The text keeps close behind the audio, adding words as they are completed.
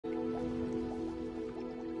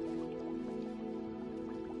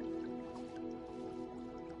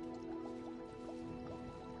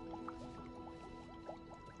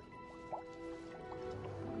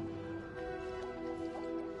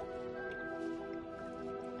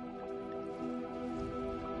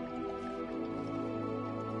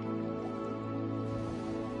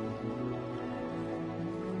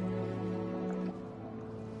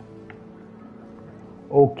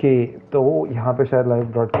Okay, तो यहाँ पे शायद लाइव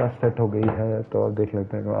ब्रॉडकास्ट सेट हो गई है, तो अब देख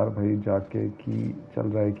लेते हैं एक बार भाई जाके कि चल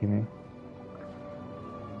रहा है कि नहीं।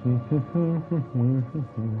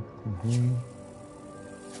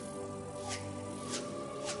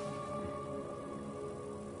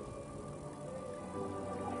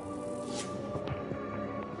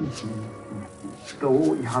 तो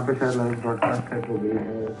यहाँ पे शायद लाइव ब्रॉडकास्ट सेट हो गई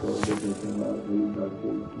है, तो देख लेते हैं भाई जाके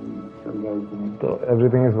कि चल रहा है कि नहीं। तो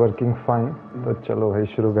एवरीथिंग इज़ वर्किंग फाइन, तो चलो भाई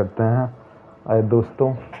शुरू करते हैं। आए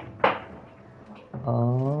दोस्तों,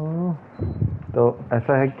 तो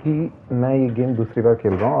ऐसा है कि मैं ये गेम दूसरी बार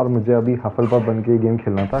खेल रहा हूँ और मुझे अभी हफलपफ बन के ये गेम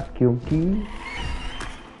खेलना था, क्योंकि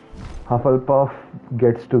हफलपफ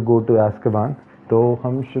gets to go to Azkaban. तो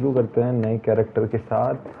हम शुरू करते हैं नए कैरेक्टर के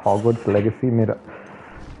साथ। हॉगवर्ट्स लेगेसी मेरा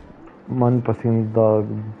मन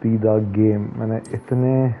पसंदीदा गेम। मैंने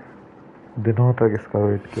इतने दिनों तक इसका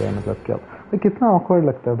वेट किया, मतलब क्या कितना ऑकवर्ड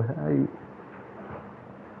लगता है भाई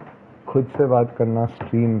खुद से बात करना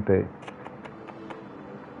स्ट्रीम पे।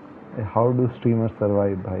 हाउ डू स्ट्रीमर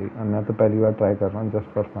सर्वाइव भाई। मैं तो पहली बार ट्राई कर रहा हूँ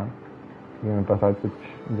जस्ट फॉर फन, मेरे पास आज कुछ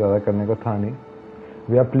ज़्यादा करने को था नहीं।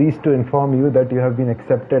 We are please to inform you that you have been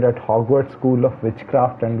accepted eight Hogwarts school of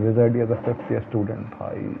witchcraft and विजर्डी as a 5th year student.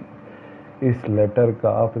 भाई इस लेटर का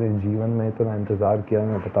अपने जीवन में इतना इंतज़ार किया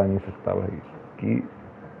मैं बता नहीं सकता भाई, कि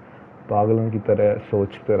पागलों की तरह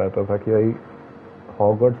सोचते रहता था कि भाई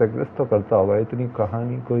हॉगवर्ट्स एग्जिस्ट तो करता होगा, इतनी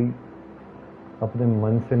कहानी कोई अपने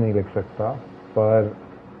मन से नहीं लिख सकता। पर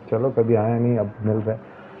चलो कभी आया नहीं, अब मिल रहे।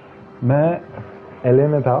 मैं एलए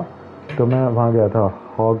में था, तो मैं वहाँ गया था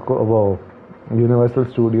वो यूनिवर्सल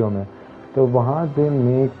स्टूडियो में। तो वहाँ they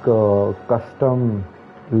make custom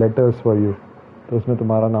letters for you. तो उसमें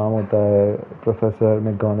तुम्हारा नाम होता है, प्रोफेसर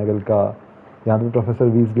मैकगोनागल का। यहाँ पे प्रोफेसर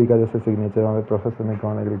वीजली का जैसे सिग्नेचर, वहाँ पे प्रोफेसर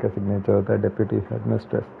मैकगोनागल का सिग्नेचर होता है, डिप्यूटी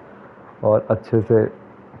हेडमिस्ट्रेस। और अच्छे से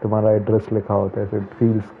तुम्हारा एड्रेस लिखा होता है, it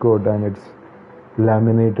feels good and it's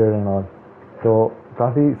laminated and all. तो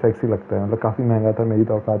काफ़ी सेक्सी लगता है। मतलब काफ़ी महंगा था, मेरी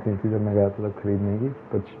तो औकात नहीं थी जब मैं गया था तब खरीदने की।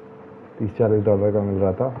 कुछ $30-40 का मिल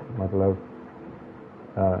रहा था, मतलब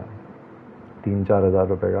 3-4 हज़ार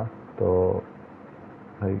रुपये का। तो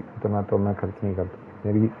भाई इतना तो मैं खर्च नहीं करता।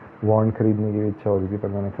 मेरी वॉन्ड खरीदने की इच्छा हो रही थी, पर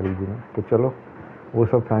मैंने खरीदी नहीं। तो चलो वो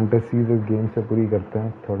सब फैंटेसीज इस गेम से पूरी करते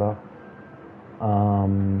हैं थोड़ा।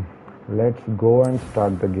 Let's go and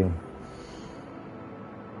start the game.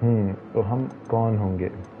 तो हम कौन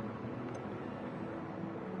होंगे?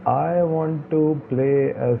 I want to play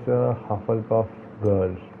as a Hufflepuff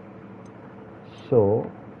girl. So,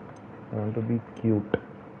 I want to be cute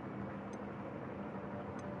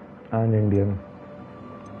and Indian.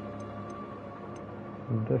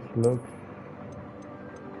 This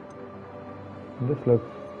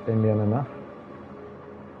looks Indian enough,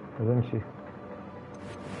 isn't she?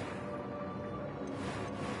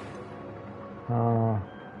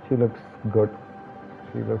 She looks good.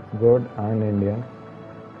 She looks good and Indian.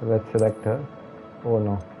 Let's select her. Oh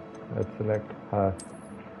no, let's select her.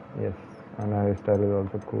 Yes, and her hairstyle is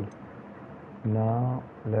also cool. Now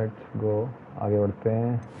let's go. आगे बढ़ते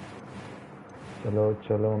हैं। चलो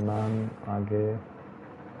चलो ma'am आगे।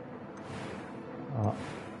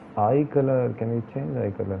 आई colour, can you change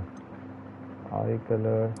I colour? I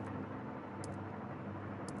colour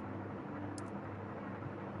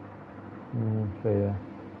सही है।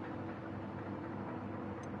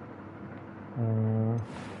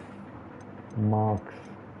 Marks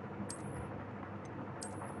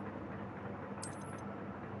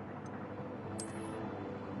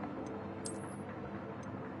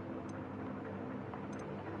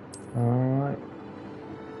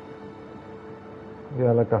ये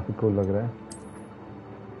वाला काफ़ी कूल लग रहा है,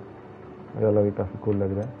 ये वाला भी काफ़ी कूल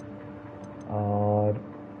लग रहा है। और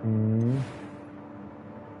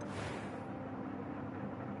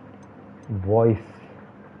वॉइस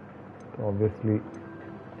तो ऑब्वियसली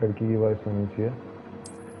लड़की की वॉइस होनी चाहिए।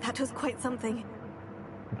 That was quite something.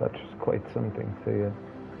 सही है।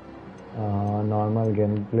 नॉर्मल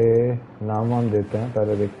गेम प्ले नाम हम देते हैं,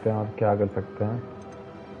 पहले देखते हैं आप क्या कर सकते हैं।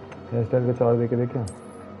 हेयर स्टाइल कुछ और देखे देखें।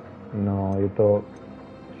 नो, ये तो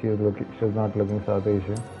she is not looking south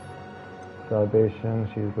Asian.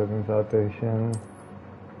 She is looking south Asian.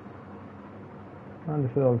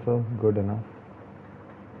 This is also good enough.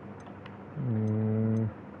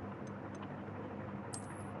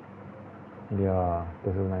 Yeah,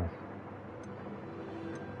 this is nice.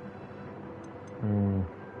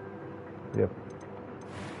 Yep.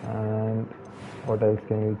 And what else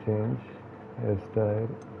can we change?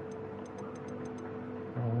 Hairstyle.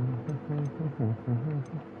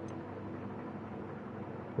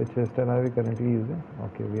 Which hairstyle are we currently using?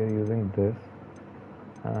 Okay, we are using this.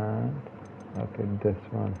 And okay, this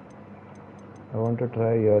one. I want to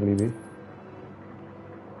try yearly bhi.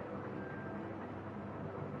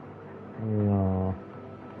 No,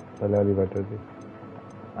 पहले वाली better थी.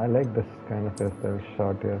 I like this kind of hairstyle,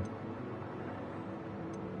 short hair.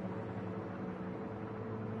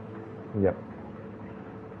 Yep.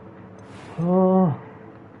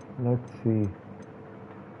 Let's see.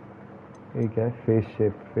 ये क्या है? Face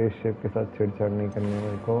shape के साथ छेड़छाड़ नहीं करनी है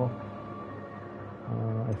मेरे को.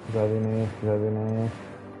 इसके साथ भी नहीं.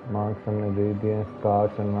 मार्क्स हमने दे दिए हैं,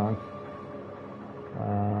 स्कार्स एंड मार्क्स.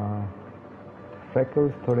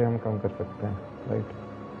 फ्रेकल्स थोड़े हम कम कर सकते हैं, राइट?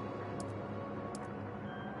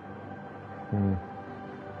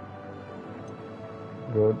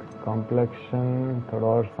 गुड. कॉम्प्लेक्शन थोड़ा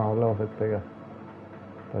और सांवला हो सकता है क्या,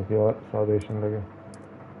 ताकि और साउथ एशियन लगे.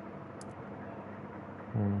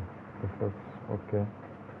 ओके.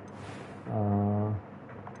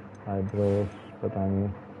 आईब्रोज पता नहीं.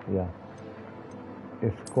 या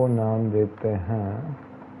इसको नाम देते हैं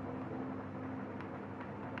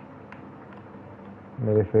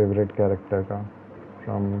मेरे फेवरेट कैरेक्टर का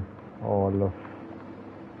from all of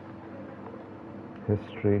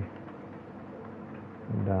history.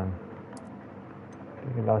 Done.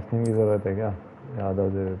 ठीक है. लास्ट नेम की ज़रूरत है क्या? यादव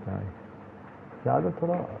दे देते हैं. यादव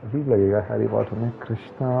थोड़ा अजीब लगेगा हैरी पॉटर में.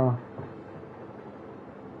 कृष्णा.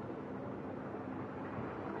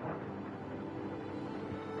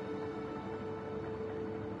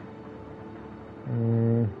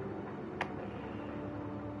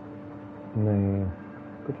 नहीं,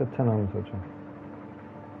 कुछ अच्छा नाम सोचो.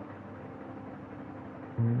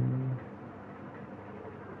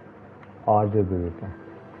 आर्य दे देते हैं.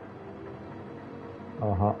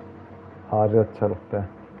 हाँ, आर्य अच्छा लगता है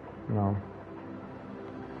नाम.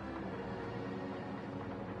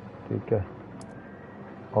 ठीक है.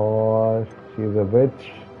 और she is a which.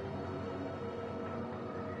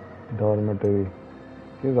 Dormitory.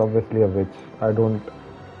 She is obviously a which. I don't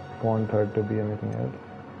want her to be anything else.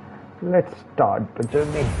 Let's start the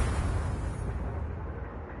journey.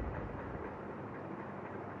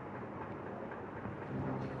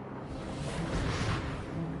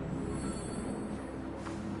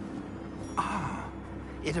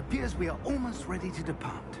 It appears we are almost ready to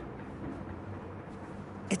depart.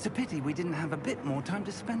 It's a pity we didn't have a bit more time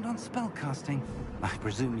to spend on spellcasting. I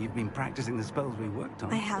presume you've been practicing the spells we worked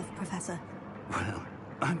on. I have, Professor. Well,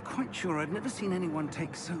 I'm quite sure I've never seen anyone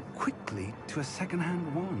take so quickly to a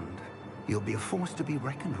second-hand wand. You'll be a force to be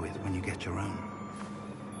reckoned with when you get your own.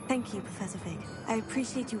 Thank you, Professor Fig. I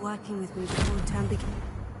appreciate you working with me before term begins.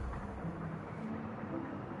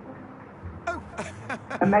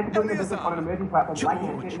 George,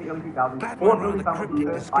 glad my rather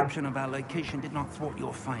cryptic description of our location did not thwart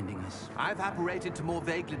your finding us. I've apparated to more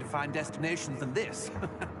vaguely defined destinations than this.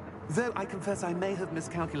 Though I confess I may have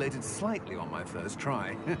miscalculated slightly on my first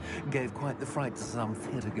try. Gave quite the fright to some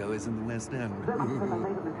theatre-goers in the West End.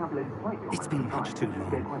 It's been much too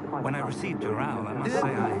long. When I received your owl, I must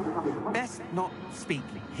say I... Best not speak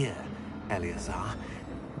here, Eleazar.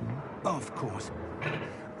 Of course.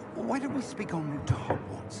 Why don't we speak en route to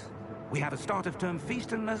Hogwarts? We have a start-of-term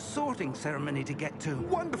feast and a sorting ceremony to get to.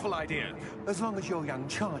 Wonderful idea! As long as your young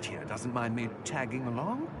charge here doesn't mind me tagging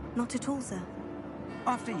along. Not at all, sir.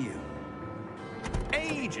 After you.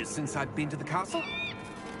 Ages since I've been to the castle.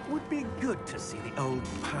 Would be good to see the old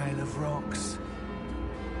pile of rocks.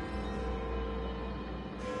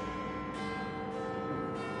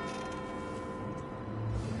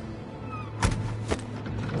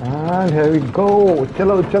 And here we go.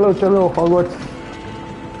 Chalo, chalo, chalo, Hogwarts.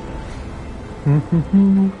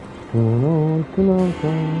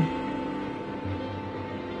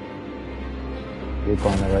 ये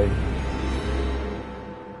कौन है भाई?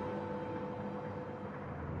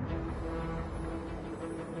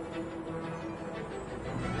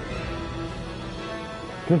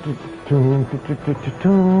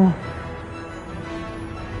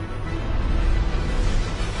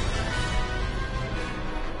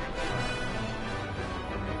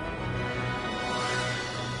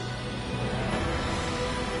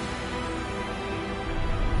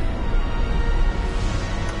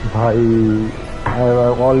 भाई,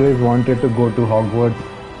 I've always wanted to go to Hogwarts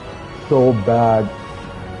so bad.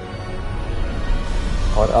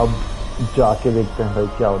 और अब जाके देखते हैं भाई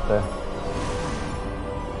क्या होता है.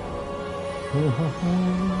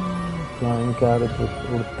 Flying carriages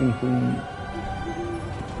उड़ती हुई.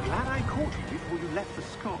 Glad I caught you before you left for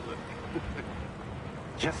Scotland.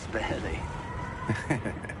 Just barely.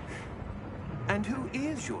 And who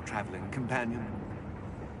is your travelling companion?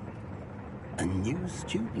 A new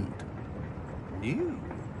student. New?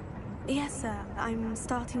 Yes, sir. I'm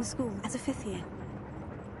starting school as a 5th year.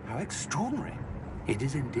 How extraordinary. It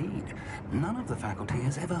is indeed. None of the faculty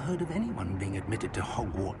has ever heard of anyone being admitted to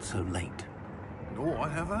Hogwarts so late. Nor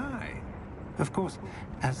have I. Of course,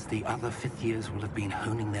 as the other fifth years will have been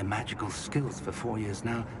honing their magical skills for 4 years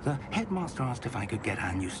now, the headmaster asked if I could get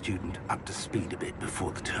our new student up to speed a bit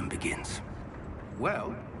before the term begins.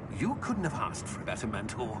 Well, you couldn't have asked for a better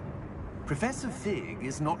mentor. Professor Fig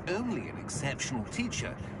is not only an exceptional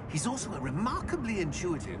teacher, he's also a remarkably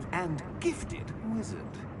intuitive and gifted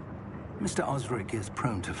wizard. Mr. Osric is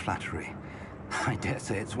prone to flattery. I dare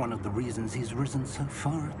say it's one of the reasons he's risen so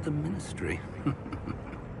far at the Ministry.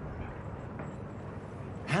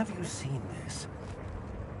 Have you seen this?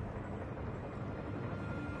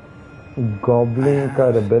 Goblin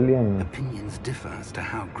का rebellion. Opinions differ as to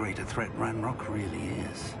how great a threat Ranrock really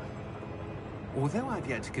is. Although I've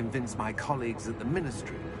yet to convince my colleagues at the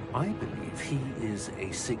Ministry, I believe he is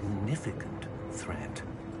a significant threat.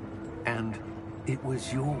 And it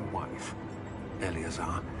was your wife,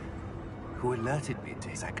 Eleazar, who alerted me to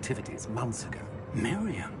his activities months ago.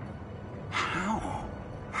 Miriam? How?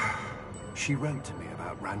 She wrote to me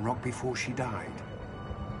about Ranrock before she died,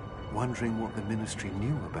 wondering what the Ministry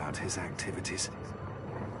knew about his activities.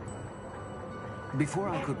 Before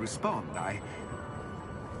I could respond, I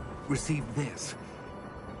received this.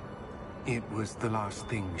 It was the last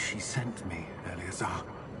thing she sent me, Eleazar.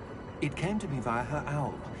 It came to me via her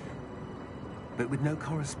owl, but with no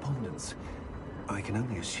correspondence. I can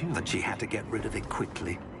only assume That she had to get rid of it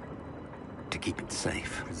quickly to keep it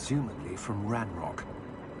safe. presumably from Ranrock.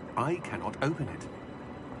 I cannot open it.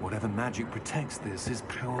 Whatever magic protects this is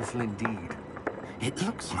powerful indeed. It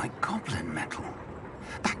looks like goblin metal.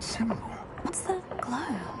 That symbol. What's that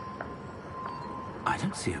glow? I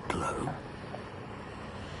don't see a glow.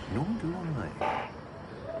 Nor do I.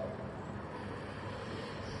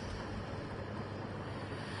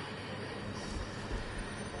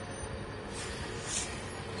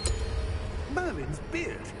 Merlin's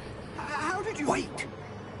beard. How did you... Wait!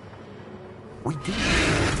 We did.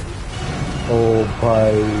 Oh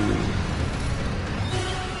भाई.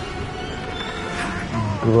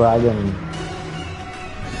 Dragon.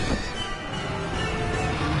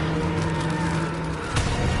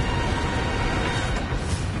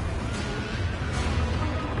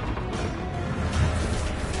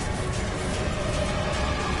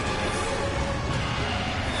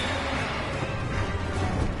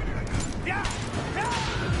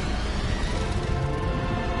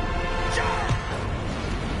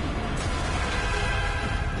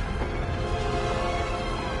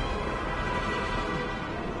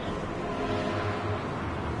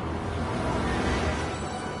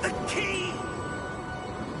 The key!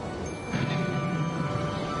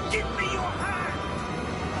 Give me your hand!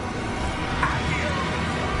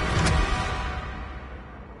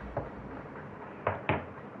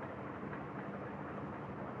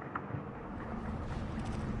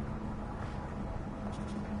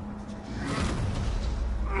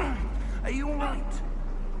 Are you all right?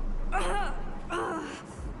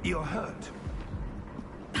 You're hurt.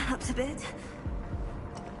 Perhaps a bit.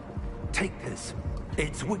 Take this.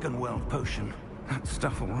 It's Wiggenweld potion. That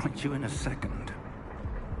stuff will right you in a second.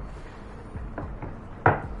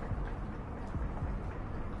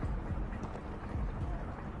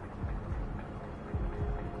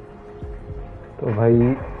 तो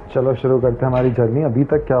भाई चलो शुरू करते हैं हमारी journey. अभी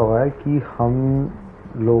तक क्या हुआ है कि हम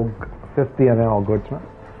लोग 5th ईयर हैं हॉगवर्ट्स में,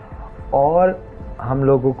 और हम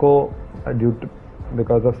लोगों को due to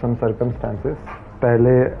because of some circumstances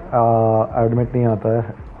पहले एडमिट नहीं आता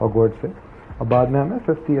है हॉगवर्ट्स से, और बाद में हमें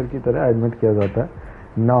 5th ईयर की तरह एडमिट किया जाता है।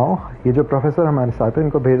 नाउ ये जो प्रोफेसर हमारे साथ है,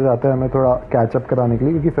 इनको भेजा जाता है हमें थोड़ा कैचअप कराने के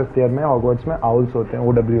लिए, क्योंकि 5th ईयर में हॉगवर्ट्स में आउल्स होते हैं,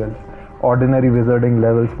 OWLs, ऑर्डिनरी विजर्डिंग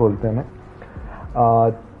लेवल्स बोलते हैं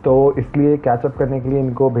हमें। तो इसलिए कैचअप करने के लिए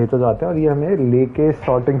इनको भेजा जाता है, और ये हमें लेके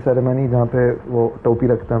सॉर्टिंग सेरेमनी, जहाँ पे वो टोपी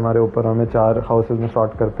रखते हैं हमारे ऊपर, हमें 4 हाउसेज में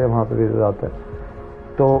सॉर्ट करते हैं, वहाँ पे भेजा जाता है।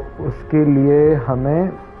 तो उसके लिए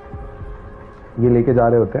हमें ये लेके जा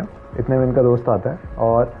रहे होते हैं। इतने में इनका दोस्त आता है,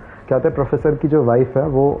 और क्या होता है, प्रोफेसर की जो वाइफ है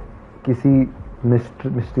वो किसी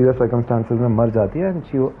मिस्टीरियस सर्कमस्टांसेस में मर जाती है, एंड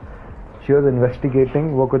शी वाज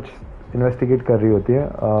इन्वेस्टिगेटिंग, वो कुछ इन्वेस्टिगेट कर रही होती है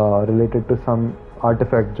रिलेटेड टू सम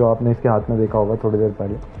आर्टिफैक्ट जो आपने इसके हाथ में देखा होगा थोड़ी देर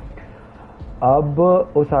पहले। अब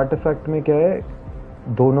उस आर्टिफैक्ट में क्या है,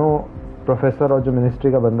 दोनों प्रोफेसर और जो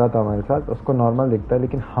मिनिस्ट्री का बंदा था हमारे साथ, उसको नॉर्मल दिखता है,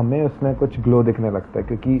 लेकिन हमें उसमें कुछ ग्लो दिखने लगता है,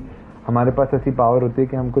 क्योंकि हमारे पास ऐसी पावर होती है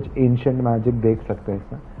कि हम कुछ एंशिएंट मैजिक देख सकते हैं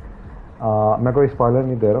इसमें। मैं कोई स्पॉइलर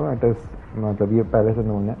नहीं दे रहा हूँ, इट इज़ मतलब ये पहले से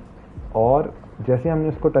नोन है। और जैसे हमने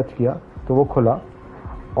उसको टच किया तो वो खुला,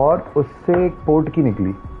 और उससे एक पोर्ट की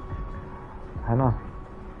निकली, है ना।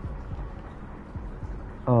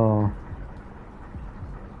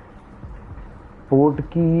 पोर्ट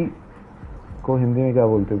की को हिंदी में क्या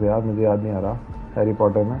बोलते थे यार, मुझे याद नहीं आ रहा हैरी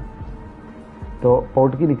पॉटर में। तो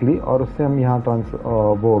पोर्ट की निकली और उससे हम यहाँ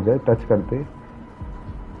वो हो गए टच करते।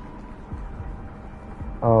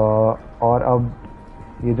 और अब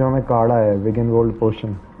ये जो हमें काढ़ा है विगन गोल्ड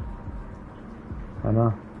पोशन है ना,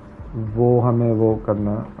 वो हमें वो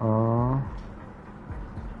करना।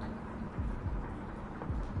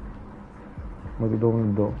 मुझे 2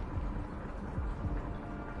 मिनट दो।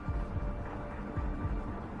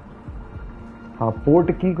 हाँ,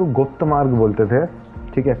 पोर्ट की को गुप्त मार्ग बोलते थे,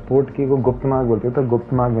 ठीक है, पोर्ट की को गुप्त मार्ग बोलते थे, तो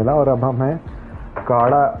गुप्त मार्ग मिला। और अब हमें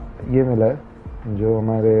काढ़ा ये मिला है जो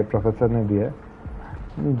हमारे प्रोफेसर ने दिया है,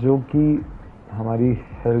 जो कि हमारी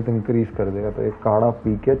हेल्थ इंक्रीज कर देगा। तो एक काढ़ा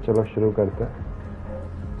पी के चलो शुरू करते हैं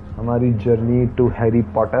हमारी journey to Harry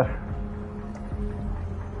Potter.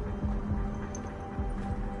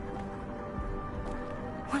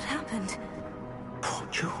 What happened? Poor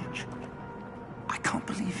George. I can't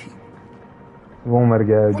believe he... वो मर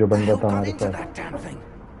गया है जो What the बंदा hell था got हमारे into साथ। that damn thing?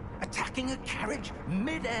 Attacking a carriage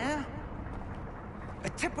mid-air? A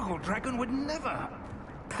typical dragon would never...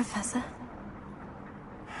 Professor?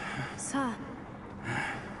 Sir,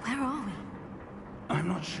 where are we? I'm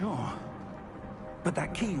not sure. But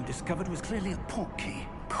that key you discovered was clearly a port key.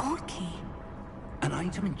 Port key? An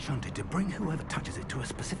item enchanted to bring whoever touches it to a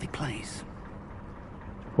specific place.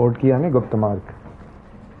 Port की यानी गुप्त मार्ग।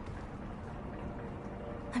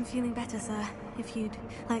 I'm feeling better, sir. If you'd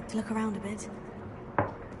like to look around a bit.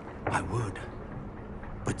 I would.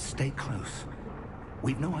 But stay close.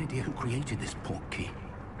 We've no idea who created this port key.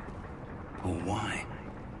 Or why.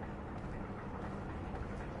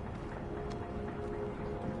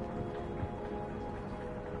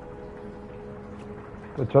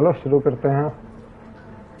 तो चलो शुरू करते हैं।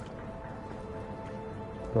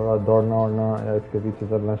 थोड़ा दौड़ना ओड़ना या इसके पीछे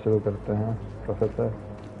चलना शुरू करते हैं professor.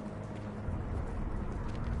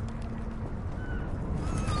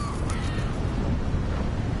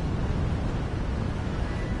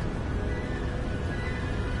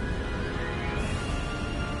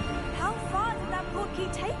 How far did that port key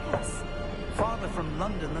take us? Farther from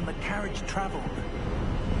London than the carriage travelled.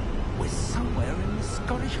 We're somewhere in the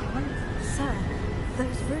Scottish Highlands. Sir,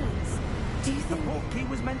 those ruins. Do you The think... port key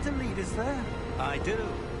was meant to lead us there? I do.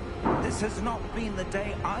 This has not been the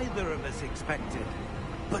day either of us expected.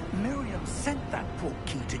 But Miriam sent that port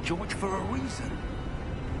key to George for a reason.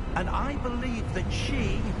 And I believe that she,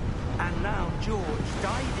 and now George,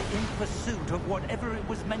 died in pursuit of whatever it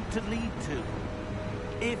was meant to lead to.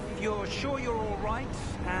 If you're sure you're all right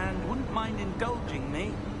and wouldn't mind indulging me,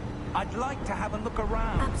 I'd like to have a look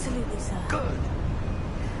around. Absolutely, sir. Good.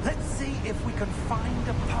 Let's see if we can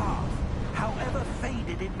find a path, however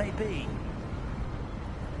faded it may be.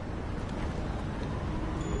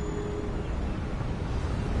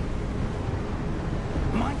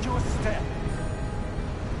 Mind your step.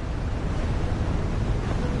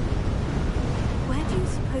 Where do you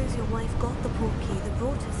suppose your wife got the port key that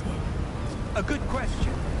brought us here? A good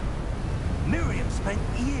question. Miriam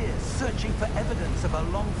spent years searching for evidence of a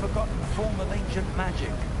long-forgotten form of ancient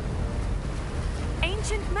magic.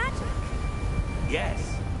 Ancient magic? Yes,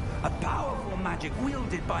 a powerful magic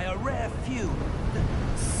wielded by a rare few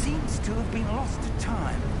that seems to have been lost to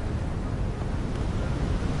time.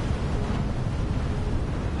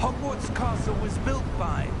 Hogwarts Castle was built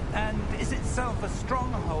by, and is itself a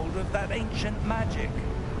stronghold of that ancient magic.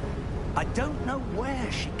 I don't know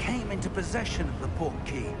where she came into possession of the port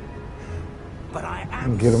key, but I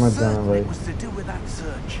am certain it was to do with that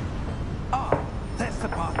search. Ah, there's the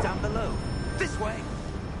path down below. This way.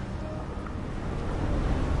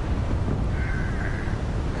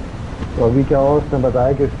 तो अभी क्या हुआ, उसने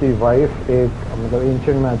बताया कि उसकी wife एक मतलब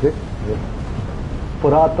एंशिएंट मैजिक,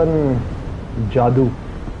 पुरातन जादू,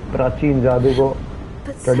 प्राचीन जादू को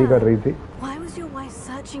स्टडी कर रही थी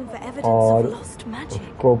और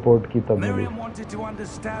उसको पोर्ट की तब मिली। Miriam wanted to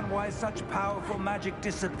understand why such powerful magic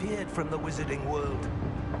disappeared from the wizarding world.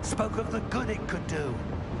 Spoke of the good it could do.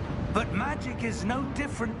 But magic is no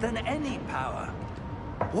different than any power.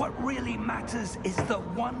 What really matters is the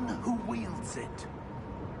one who wields it.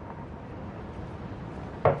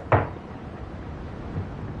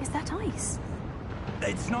 Is that ice?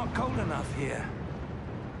 It's not cold enough here.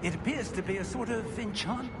 It appears to be a sort of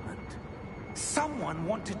enchantment. Someone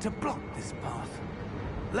wanted to block this path.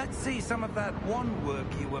 Let's see some of that wand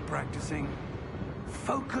work you were practicing.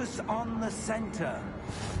 Focus on the center.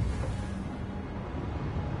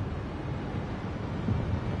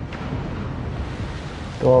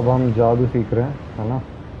 तो अब हम जादू सीख रहे हैं, है ना।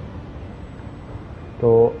 तो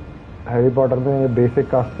हैरी पॉटर में बेसिक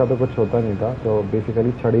कास्ट का तो कुछ होता नहीं था, तो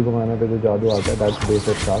बेसिकली छड़ी घुमाने पे जो जादू आता है दैट्स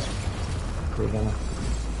बेसिक कास्ट। ठीक है ना?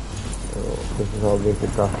 So this is how basic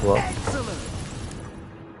craft works. Excellent.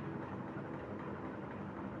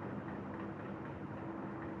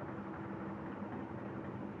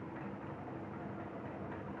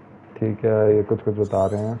 ठीक है, ये कुछ कुछ बता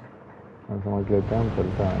रहे हैं, हम समझ लेते हैं, हम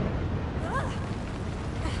चलते हैं।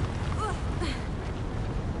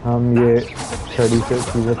 हम ये छड़ी से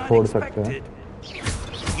चीजें फोड़ सकते हैं।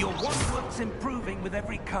 Your wandwork's improving with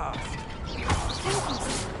every cast.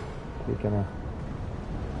 ठीक है ना?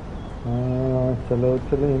 हाँ, चलो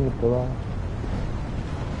चलो मित्रों।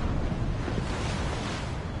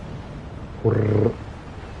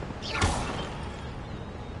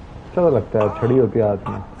 अच्छा लगता है, छड़ी होती है हाथ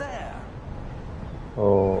में। Up there.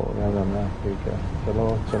 ओह मैं ठीक है, चलो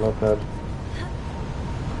चलो फिर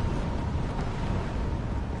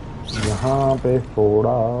यहाँ पे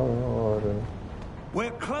फोड़ा और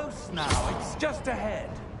We're close now. It's just ahead.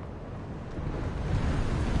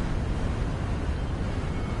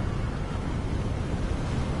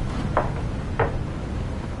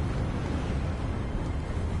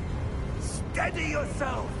 Steady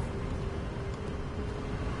yourself.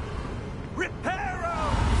 Reparo!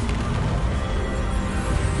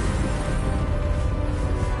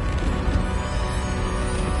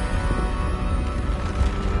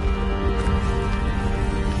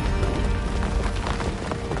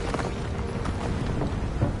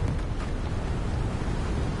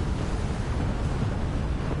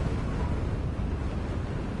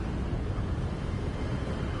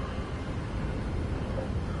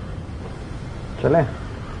 चलें,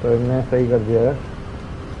 तो इनने सही कर दिया है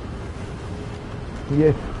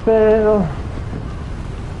ये fail.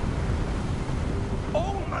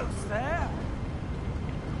 Almost there.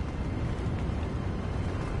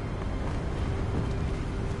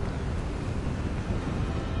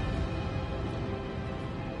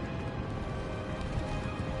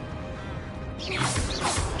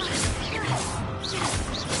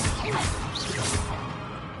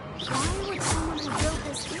 Why would someone who built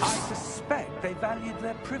this here? I suspect they valued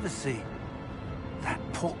their privacy. That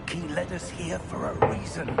portkey led us here for a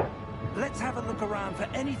reason. Let's have a look around for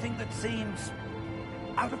anything that seems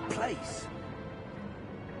out of place.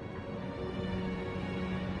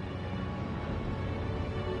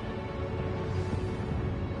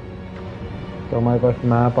 तो हमारे पास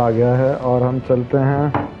map आ गया है और हम चलते हैं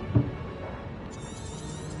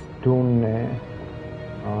ढूंढने।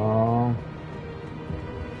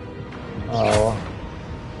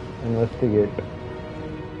 Investigate.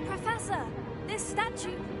 Professor, this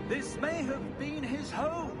statue. This may have been his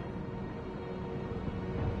home.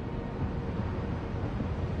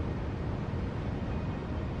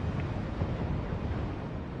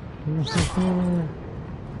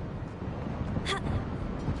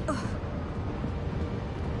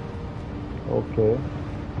 Okay.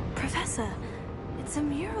 Professor, it's a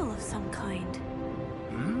mural of some kind.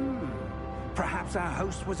 Perhaps our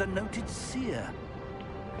host was a noted seer.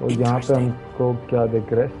 तो यहाँ पे हमको क्या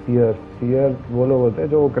दिख रहा है? सियर वो लोग होते हैं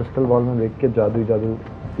जो क्रिस्टल बॉल में देख के जादू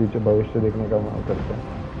फ्यूचर भविष्य देखने का मन करते हैं,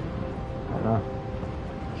 है ना?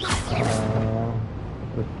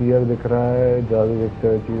 तो सियर दिख रहा है, जादू देखते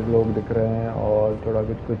हुए चीज लोग दिख रहे हैं और थोड़ा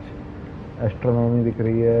कुछ एस्ट्रोनॉमी दिख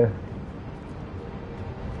रही है।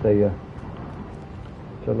 सही है,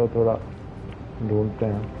 चलो थोड़ा ढूंढते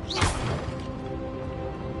हैं।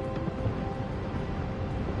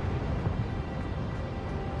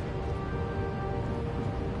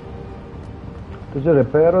 तो जो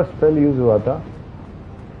रिपेयर और स्पेल यूज हुआ था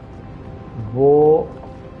वो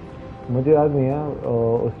मुझे याद नहीं है,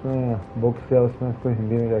 उसमें बुक्स या उसमें उसको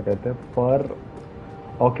हिंदी में क्या कहते हैं, पर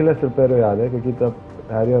ऑक्यूलस रिपेयरो याद है क्योंकि तब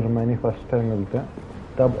हैरी और हरमाइनी फर्स्ट टाइम मिलते हैं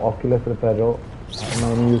तब ऑक्यूलस रिपेयरो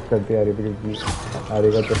हरमाइनी यूज करती है हैरी पे, क्योंकि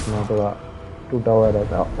हैरी का चश्मा थोड़ा टूटा हुआ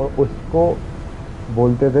रहता है और उसको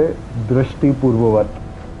बोलते थे दृष्टि पूर्ववत।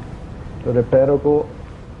 तो रिपेयरो को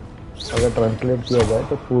अगर ट्रांसलेट किया जाए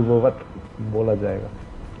तो पूर्ववत बोला जाएगा।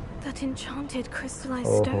 That enchanted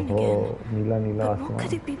crystallized stone again. Neela Neela But what आसमान।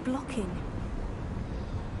 could it be blocking?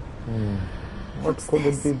 What What's could it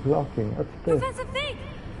this? be blocking? What's this? Professor Fig!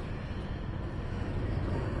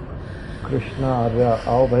 Krishna Arya,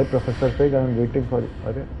 आओ भाई professor fig, I am waiting for.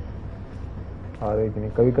 अरे आ रहे कि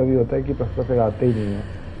नहीं? कभी कभी होता है कि प्रोफेसर फिग आते ही नहीं है,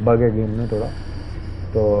 बग है गेम में थोड़ा,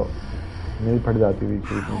 तो मेरी फट जाती हुई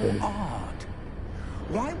चीज में थोड़ी। How odd.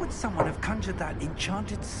 Why would someone have conjured that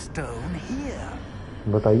enchanted stone here?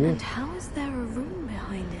 बताइए। And how is there a room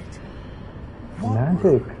behind it? What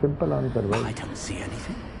magic, simple answer room? I भाई। don't see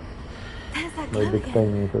anything. There's that भाई glow दिखता ही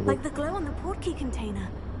नहीं again. है Like the glow on the portkey container.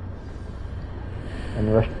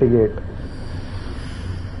 Investigate.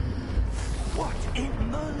 What in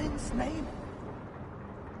Merlin's name?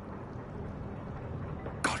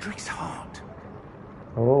 Godric's heart.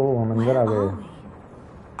 ओह हम अंदर आ Where गए. are we?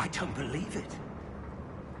 I don't believe it.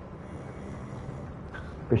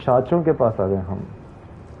 पिशाचों के पास आ गए हम.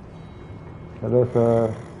 Hello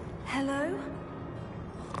sir. Hello?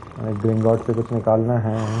 हमें ग्रिंगॉट से कुछ निकालना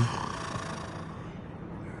है.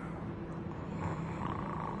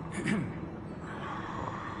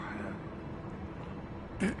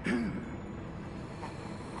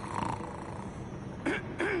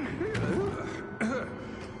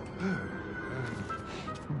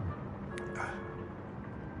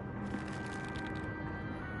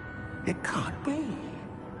 It can't be.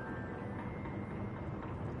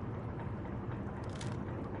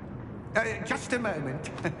 Just a moment.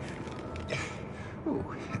 Ooh.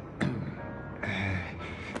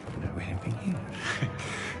 No anything here.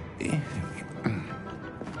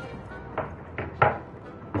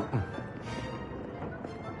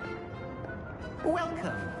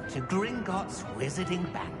 Welcome to Gringotts Wizarding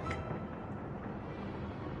Bank.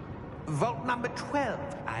 Vault number 12,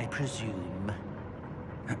 I presume.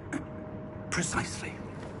 Precisely.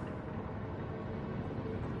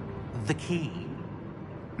 The key.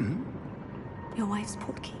 Your wife's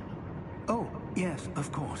portkey. Oh, yes,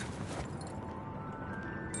 of course.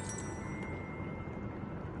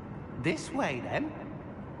 This way, then.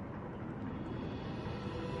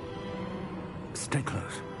 Stay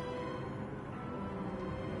close.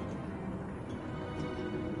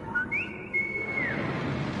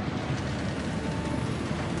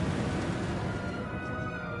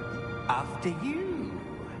 After you.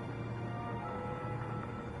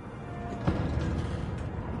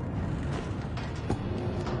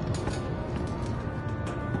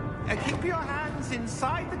 Keep your hands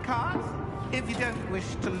inside the cart if you don't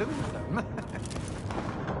wish to lose them.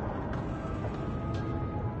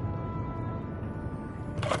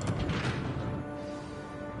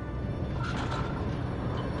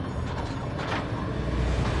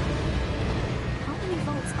 How many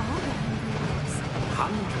vaults are there in Hogwarts?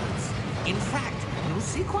 Hundreds. In fact, you'll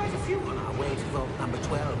see quite a few on our way to vault number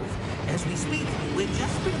 12. As we speak, we're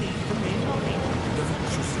just beneath the main lobby. The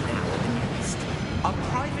vaults you see now are the nearest. Are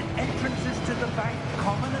private entrances to the bank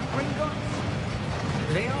common at Gringotts?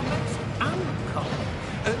 They are most uncommon.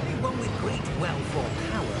 Only one with great wealth or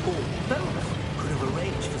power, or both, could have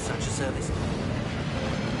arranged for such a service.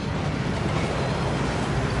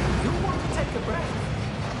 You want to take a breath?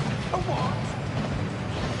 A what?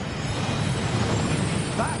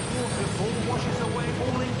 That waterfall washes away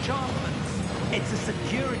all enchantments. It's a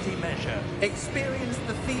security measure. Experienced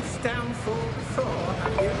the thief's downfall before,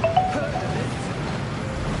 have you? Heard of it?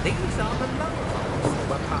 These are the lower vaults that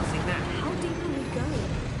we're passing now. How deep will we go?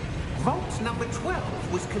 Vault number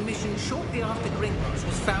 12 was commissioned shortly after Gringotts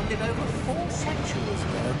was founded over 4 centuries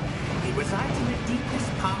ago. It resides in the deepest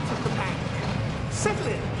part of the bank. Settle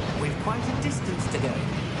in. We've quite a distance to go.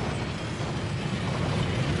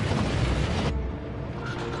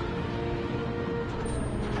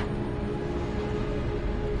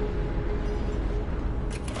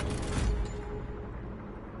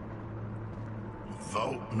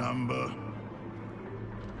 Vault number?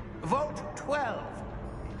 Vault 12.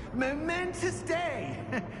 Momentous day.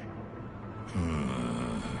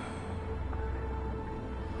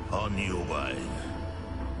 On your way.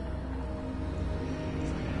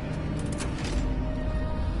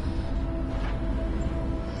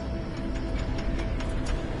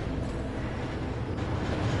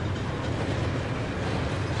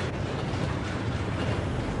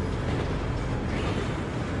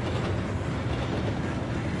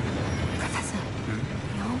 Professor,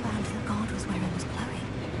 the armband that guard was wearing was glowing.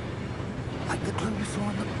 Like the glow you saw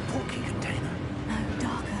in the porky container. No,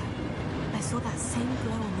 darker. I saw that same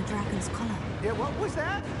glow on the dragon's collar. Yeah, what was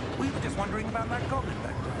that? We were just wondering about that goblin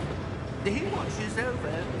back there. He watches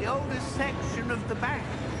over the oldest section of the bank.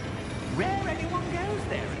 Rare anyone goes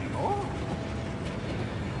there anymore.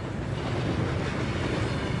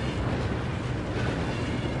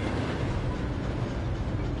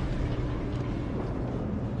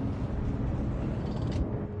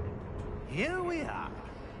 Here we are.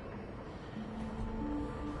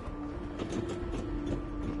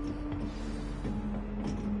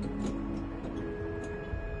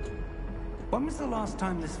 When was the last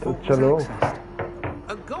time this vault was chalo. accessed?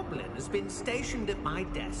 A goblin has been stationed at my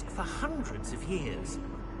desk for hundreds of years.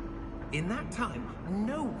 In that time,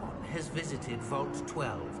 no one has visited Vault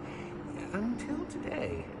 12 until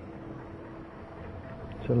today.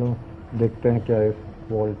 चलो देखते हैं क्या है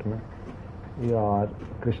इस vault में. यार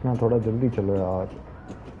कृष्णा थोड़ा जल्दी चलो यार.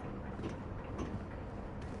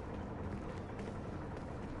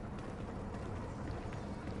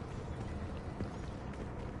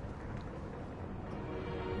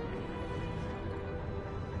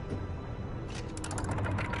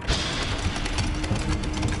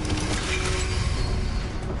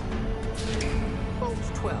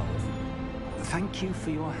 Thank you for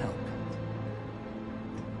your help.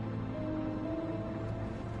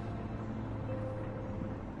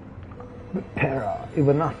 Terra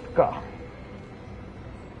Ivanaska.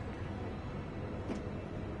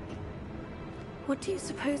 What do you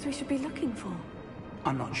suppose we should be looking for?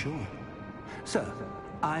 I'm not sure. Sir,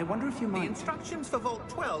 I wonder if you The might... instructions for Vault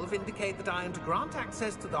 12 indicate that I am to grant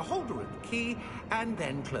access to the holder of the key and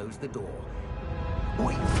then close the door.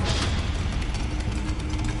 Wait.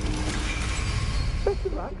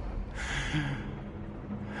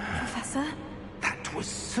 Professor? That was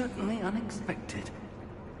certainly unexpected.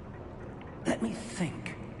 Let me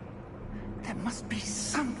think. There must be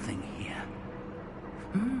something here.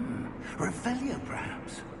 Revelio,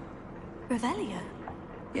 perhaps? Revelio?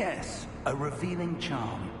 Yes, a revealing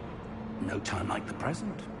charm. No time like the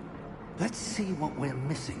present. Let's see what we're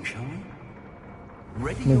missing, shall we?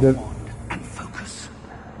 Ready your wand and focus.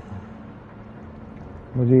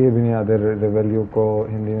 मुझे ये भी नहीं याद है रेवेलियो को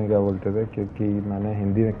हिंदी में क्या बोलते थे, क्योंकि मैंने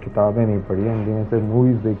हिंदी में किताबें नहीं पढ़ी हैं, हिंदी में सिर्फ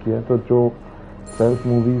मूवीज़ देखी है, तो जो सेल्फ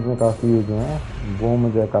मूवीज़ में काफ़ी यूज हैं वो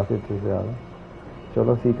मुझे काफ़ी अच्छे से याद है।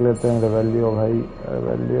 चलो सीख लेते हैं रेवेलियो भाई।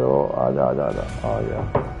 रेवेलियो आजा आजा आजा आ गया।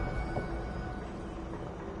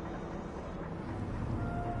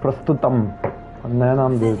 प्रस्तुतम, नया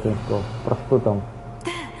नाम देते हैं इसको, प्रस्तुतम।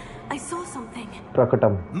 I saw something.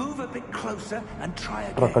 प्रकटम। Move a bit closer and try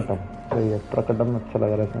again. प्रकटम सही है, प्रकटम अच्छा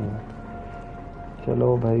लग रहा है सुनने। चलो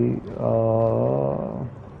भाई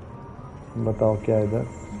बताओ क्या है इधर?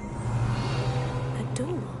 A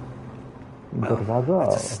door. दरवाजा।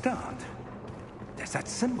 That's a start. There's that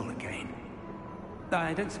symbol again.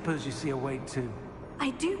 I don't suppose you see a way to...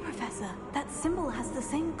 I do, Professor. That symbol has the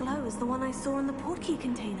same glow as the one I saw in the portkey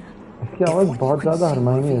container. इसकी आवाज If what बहुत you can ज़्यादा see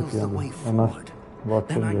Hermione reveals होती है the way I must forward, watch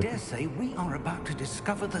then I it. dare say we are about to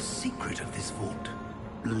discover the secret of this vault.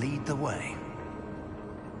 Lead the way.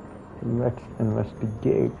 Let's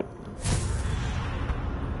investigate.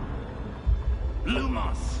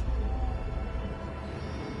 Lumos!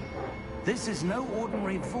 This is no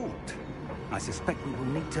ordinary vault. I suspect we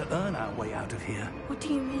will need to earn our way out of here. What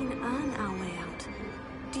do you mean, earn our way out?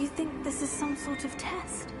 Do you think this is some sort of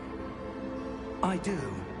test? I do.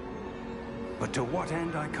 But to what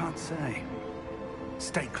end, I can't say.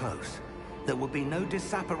 Stay close. There will be no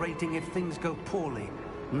disapparating if things go poorly.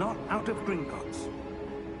 Not out of Gringotts.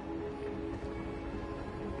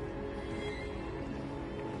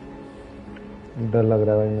 डर लग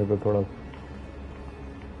रहा है भाई मेरे को थोड़ा।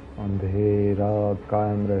 अंधेरा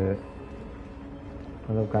कायम रहे,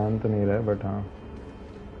 मतलब कायम तो नहीं रहे बट हाँ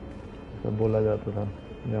सब बोला जाता था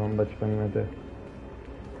जब हम बचपन में थे।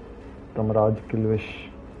 Tamraj Kilvish.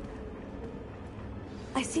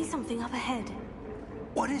 I see something up ahead.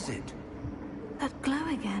 What is it? That glow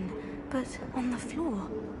again, but on the floor.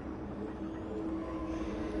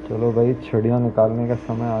 चलो भाई छड़ियाँ निकालने का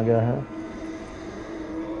समय आ गया है।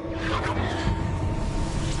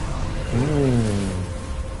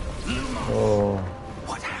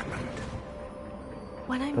 What happened?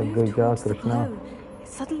 When I Tag moved gaya towards the Krishna. glow, it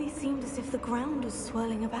suddenly seemed as if the ground was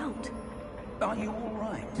swirling about. Are you all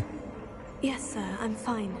right? Yes, sir, I'm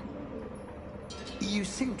fine. You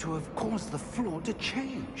seem to have caused the floor to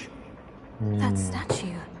change. That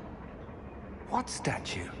statue. What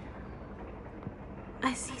statue?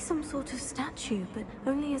 I see some sort of statue, but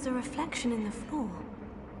only as a reflection in the floor.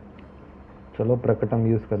 चलो प्रकटम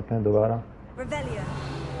use करते हैं दोबारा। Revelio.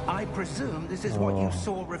 I presume this is what you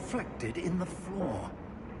saw reflected in the floor.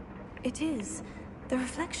 It is. The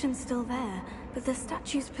reflection's still there, but the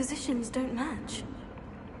statue's positions don't match.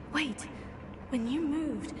 Wait. When you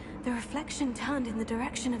moved, the reflection turned in the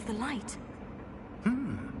direction of the light.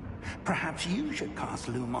 Perhaps you should cast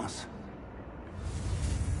Lumos.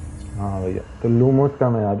 हाँ भैया, तो Lumos का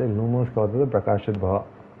मैं याद है, Lumos का होता था प्रकाशित भवा।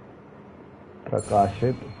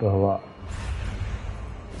 प्रकाशित भवा।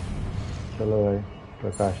 चलो भाई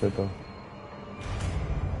प्रकाशित हो।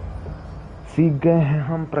 सीख गए हैं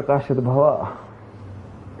हम प्रकाशित भवा।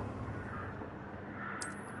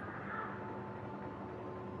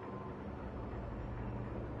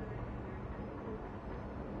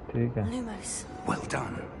 ठीक है, Lumos. Well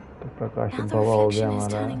done. तो प्रकाशित Now the भवा हो गया reflection is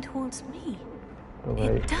हमारा। turning towards me. तो भाई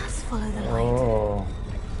It does follow the light.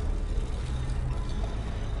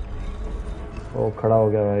 ओ खड़ा हो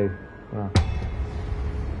गया भाई। हाँ।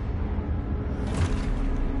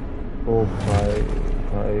 ओ भाई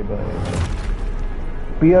भाई भाई।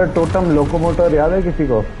 पियर टोटम लोकोमोटर याद है किसी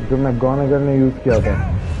को, जो मैकगॉनेगल ने यूज किया था?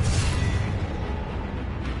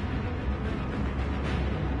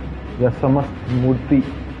 या समस्त मूर्ति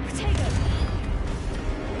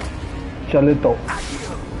चले तो।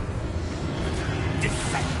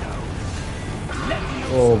 Defendo. Let your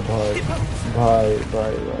ओ भाई भाई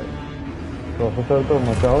भाई भाई, प्रोफेसर तो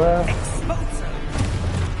मचा हुआ है।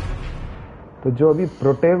 तो जो अभी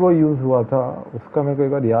प्रोटेगो यूज हुआ था उसका मेरे को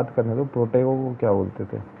एक बार याद करने दो। प्रोटेगो को क्या बोलते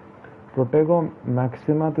थे? प्रोटेगो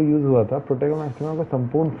मैक्सिमा तो यूज हुआ था। प्रोटेगो मैक्सिमा को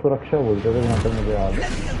संपूर्ण सुरक्षा बोलते थे, जहाँ तक मुझे याद है।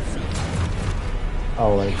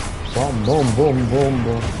 आओ भाई, बम बम बम बम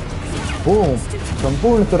बम बूम,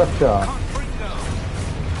 संपूर्ण सुरक्षा,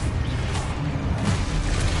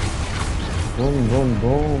 boom boom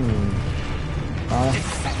boom.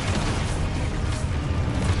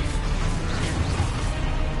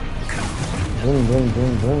 Boom boom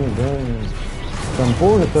boom boom boom,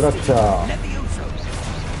 संपूर्ण सुरक्षा।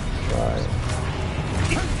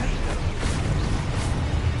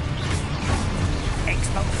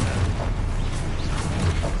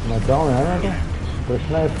 मचाओ यार, मैं तो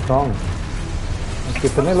कृष्णा इज स्ट्रॉन्ग।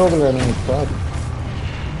 कितने लोग ले रहे हैं एक साथ?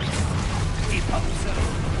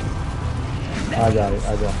 आ जा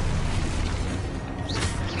आ जा।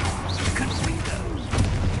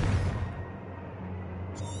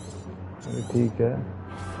 ठीक है,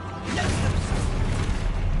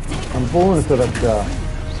 संपूर्ण सुरक्षा।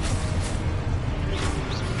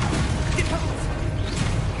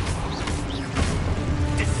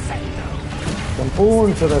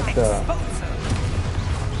 संपूर्ण सुरक्षा।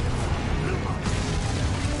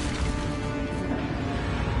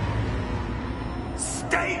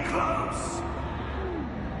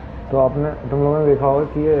 तो आपने, तुम लोगों ने देखा होगा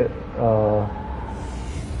कि ये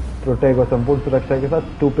प्रोटेगो संपूर्ण सुरक्षा के साथ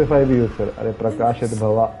स्टूपेफाई भी यूज कर, अरे प्रकाशित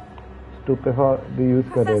भवा, स्टूपेफाई भी यूज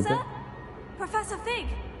कर रहे थे। Professor Fig!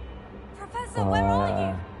 Professor, where are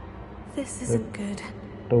you? This isn't good.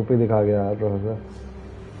 टोपी दिखा गया यार प्रोफेसर।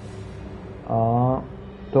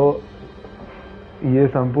 तो ये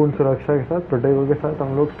संपूर्ण सुरक्षा के साथ प्रोटेगो के साथ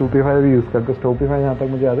हम लोग स्टूपेफाई भी यूज करते। स्टूपेफाई यहाँ तक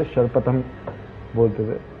मुझे याद है शरपतम बोलते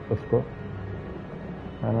थे उसको,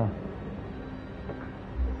 है ना?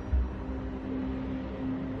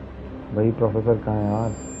 वही प्रोफेसर कहाँ है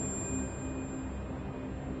यार?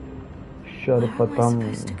 शरपतम,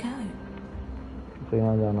 तो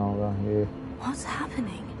यहाँ जाना होगा। ये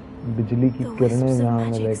बिजली की किरणें यहाँ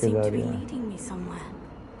हमें लेके जा रही हैं।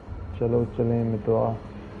 चलो चलें मितवा,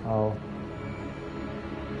 आओ।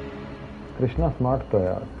 कृष्णा स्मार्ट तो है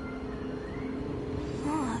यार।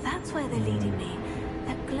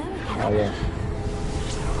 आ गया।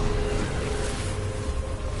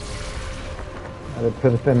 अरे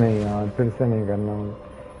फिर से नहीं यार, फिर से नहीं करना मुझे।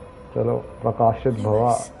 चलो प्रकाशित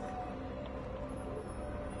भवा।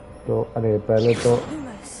 तो अरे पहले तो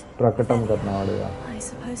प्रकटम करना पड़ेगा।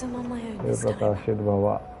 फिर प्रकाशित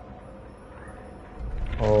भवा।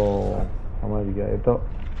 ओ समझ गया। ये तो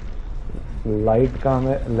लाइट का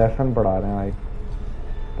हमें लेसन पढ़ा रहे हैं भाई।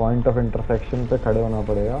 पॉइंट ऑफ इंटरसेक्शन पे खड़े होना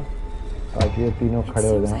पड़ेगा ताकि ये तीनों खड़े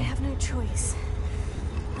हो जाएं।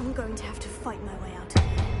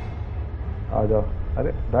 आ जाओ।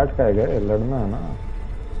 अरे बैठ का गए, लड़ना है ना।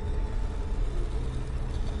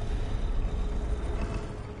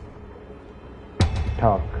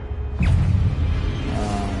 ठाक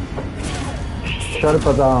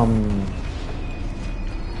शरपतम,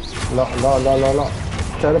 ला ला ला ला ला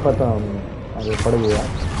शरपतम। अरे पड़ गया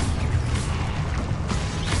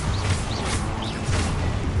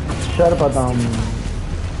शरपतम।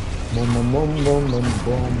 बम बम बम बम बम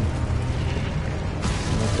बम।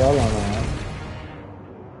 क्या लाना है?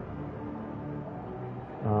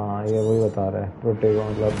 हाँ ये वही बता रहा है प्रोटेगो,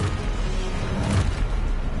 मतलब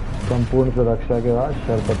संपूर्ण सुरक्षा के बाद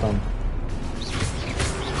शरपतम।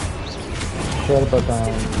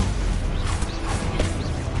 शरपतम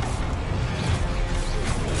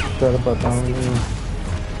शरपतम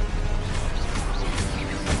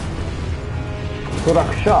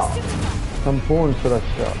सुरक्षा, संपूर्ण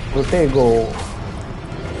सुरक्षा। प्रोटेगो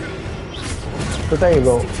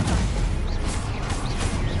प्रोटेगो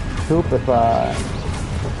स्टूपेफाई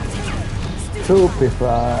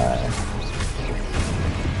स्टूपेफाई।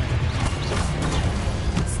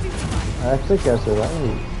 ऐसे कैसे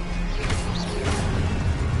भाई?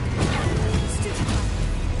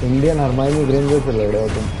 इंडियन हरमाइनी ग्रेंजर से लड़ रहे हो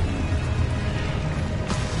तुम?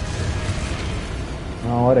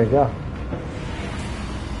 हाँ और है क्या?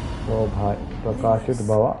 तो भाई प्रकाशित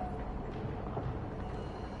भवा।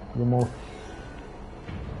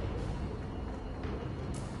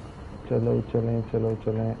 चलो चलें चलो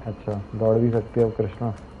चलें। अच्छा दौड़ भी सकते हो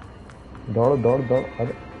कृष्णा, दौड़ दौड़ दौड़।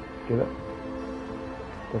 अरे किधर?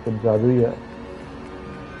 तो कुछ जादू ही है।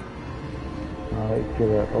 हाँ भाई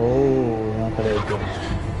किधर? ओ यहाँ खड़े होते हैं।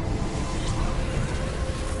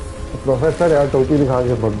 तो प्रोफेसर यार टोपी दिखा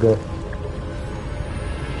के भग गए।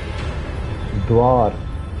 द्वार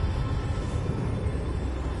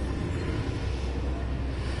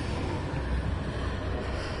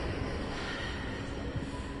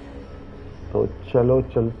चलो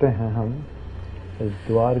चलते हैं हम इस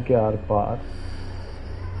द्वार के आर पार।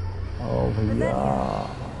 ओ भैया,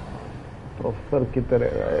 प्रोफेसर की तरह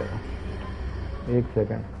गए। एक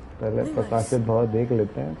सेकंड, पहले प्रकाशित भाव देख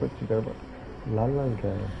लेते हैं, कुछ गड़बड़। लाल लाल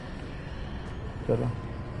क्या है? चलो।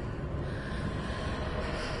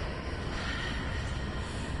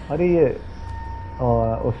 अरे ये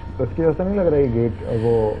उसकी वजह से नहीं लग रहा है गेट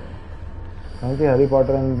वो कौन सी Harry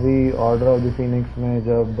Potter and the order of the Phoenix में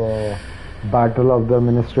जब battle of the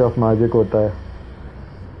ministry of magic होता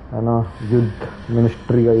है ना, युद्ध,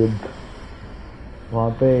 मिनिस्ट्री का युद्ध, वहाँ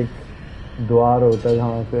पे एक द्वार होता है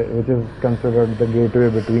जहाँ से which is considered the gateway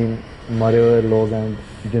between मरे हुए लोग एंड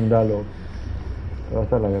जिंदा लोग। तो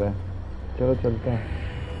ऐसा लग रहा है। चलो चलते हैं।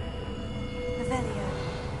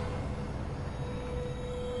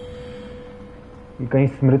 ये कहीं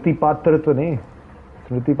स्मृति पात्र तो नहीं?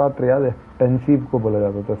 स्मृति पात्र याद है, पेंसिव को बोला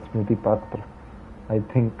जाता था स्मृति पात्र, आई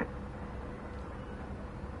थिंक।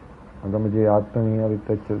 अगर मुझे याद तो नहीं है अभी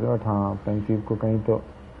तक अच्छे से, बट हाँ पेंसिव को कहीं तो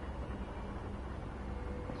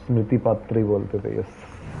स्मृति पात्र ही बोलते थे। यस,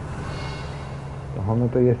 तो हमें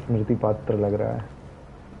तो ये स्मृति पात्र लग रहा है।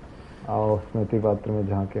 आओ स्मृति पात्र में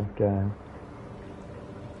झांके क्या है।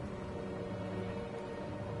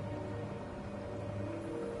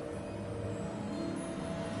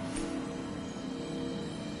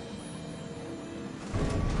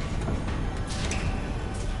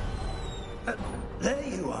 There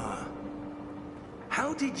you are. How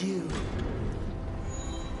did you?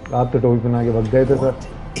 आप तो टोपी पहना के भाग गए थे sir. What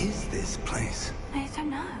is this place? I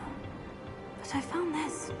don't know. But I found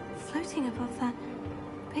this floating above that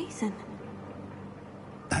basin.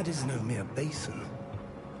 That is no mere basin.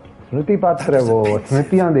 स्मृति पात्र है वो,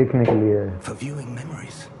 स्मृतियां देखने के लिए। For viewing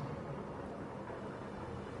memories.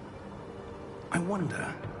 I wonder.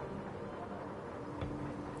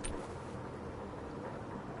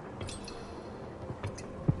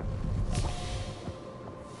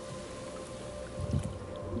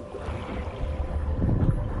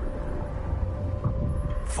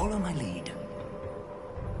 Follow my lead.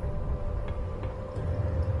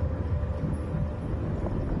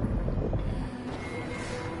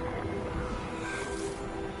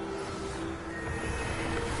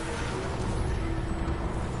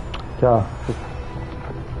 क्या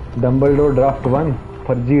डम्बलडोर ड्राफ्ट 1,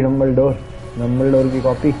 फर्जी Dumbledore की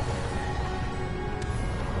copy.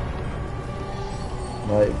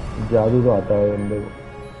 भाई जादू तो आता है बंदे को।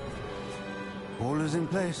 All is in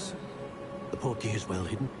place. The portkey is well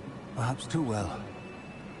hidden. Perhaps too well.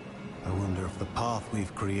 I wonder if the path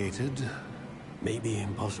we've created May be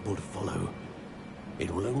impossible to follow. It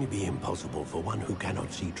will only be impossible for one who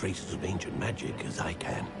cannot see traces of ancient magic as I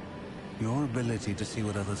can. Your ability to see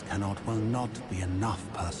what others cannot will not be enough,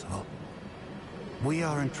 Percival. We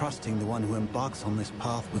are entrusting the one who embarks on this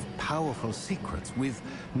path with powerful secrets, with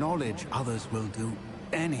knowledge others will do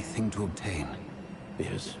anything to obtain.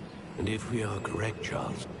 Yes, and if we are correct,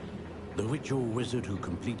 Charles, the witch or wizard who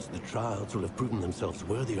completes the trials will have proven themselves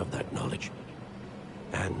worthy of that knowledge,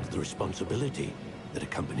 and the responsibility that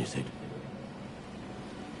accompanies it.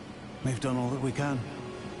 We've done all that we can.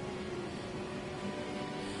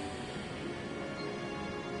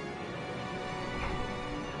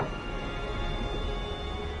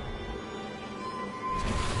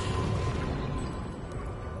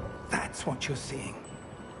 That's what you're seeing.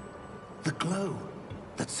 The glow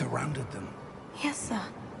that surrounded them. Yes, sir.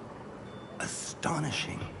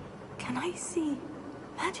 Astonishing. Can I see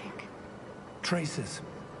magic? Traces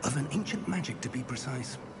of an ancient magic, to be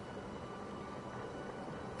precise.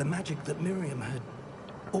 The magic that Miriam had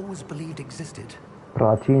always believed existed.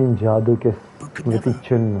 प्राचीन जादू के स्मृति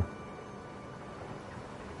चिन्ह।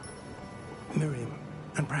 Miriam,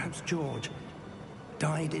 and perhaps George,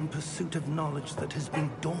 died in pursuit of knowledge that has been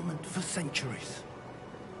dormant for centuries.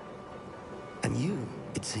 And you,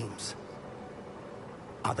 it seems,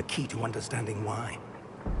 are the key to understanding why.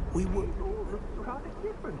 We were rather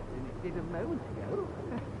different than it did a moment ago.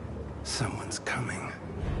 Someone's coming.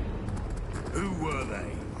 Who were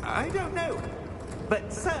they? I don't know.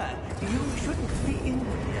 But, sir, you shouldn't be in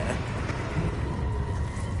here.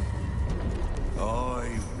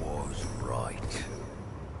 I was right.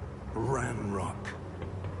 Ramrock.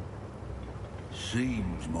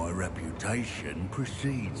 Seems my reputation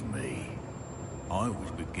precedes me. I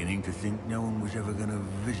was beginning to think no one was ever going to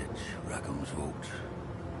visit Rackham's Vault.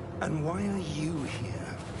 And why are you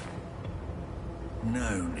here?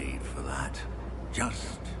 No need for that.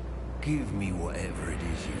 Just give me whatever it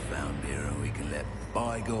is you found here and we can let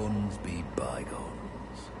bygones be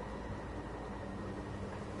bygones.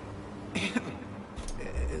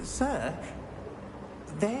 Sir,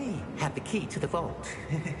 they have the key to the vault.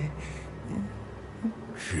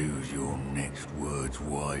 Choose your next words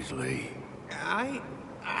wisely. I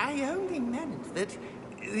only meant that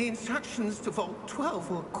the instructions to Vault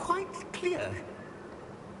 12 were quite clear.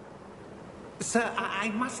 Sir, I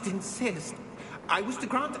must insist. I was to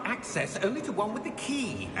grant access only to one with the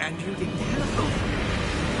key, and you didn't have.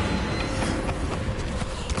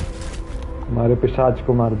 हमारे पिशाच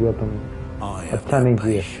को मार दिया तुमने. I have अच्छा no नहीं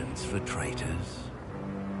किया. patience for traitors.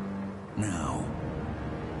 Now,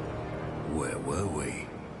 where were we?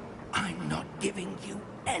 I'm not giving you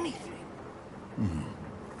anything.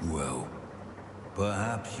 Well,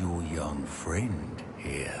 perhaps your young friend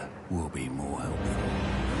here will be more helpful.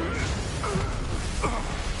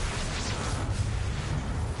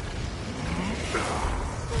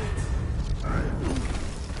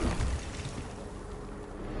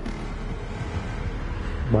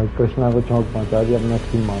 भाई कृष्णा को चौंक पहुंचा दिया. अपना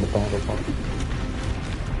स्कीम मारता हूँ. रुको,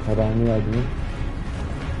 हरामी आदमी.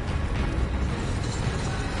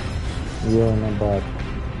 ये होना बात.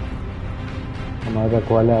 हमारा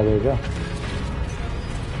रखवाले आ गए क्या?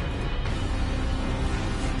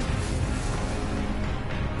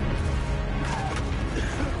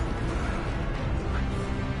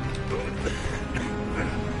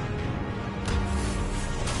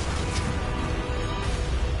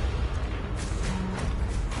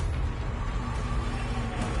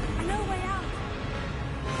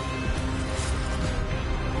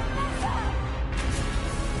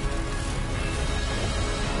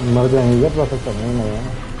 मर जाएंगे क्या प्रोफेसर? नहीं मर.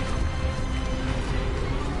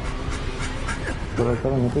 चलो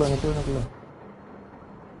चलो निकलो निकलो निकलो.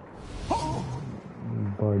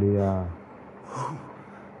 बढ़िया.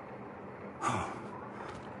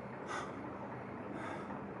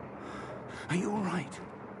 Are you all right?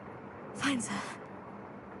 Fine, sir.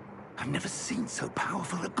 I've never seen so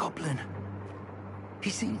powerful a goblin. He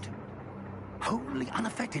seemed wholly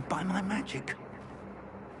unaffected by my magic.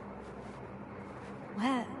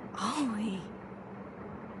 Where are we?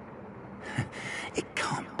 It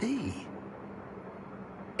can't be.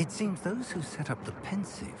 It seems those who set up the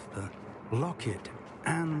pensive, the locket,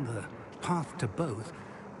 and the path to both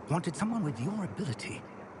wanted someone with your ability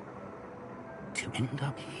to end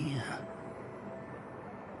up here.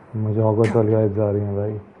 मुझे Hogwarts वाली guys जा रही हैं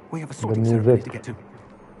भाई. We have a sorting ceremony to get to.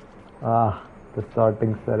 The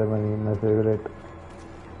sorting ceremony, my favorite.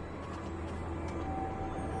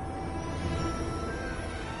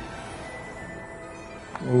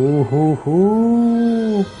 Ooh,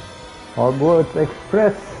 Hogwarts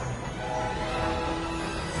Express.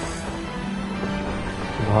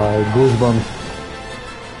 भाई goosebumps.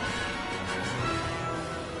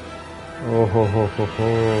 Oh ho.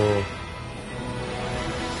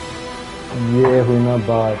 ये हुई ना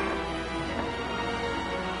बात.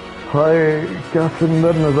 हाय क्या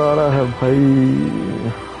सुंदर नजारा है भाई.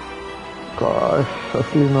 काश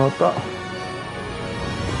असली में होता.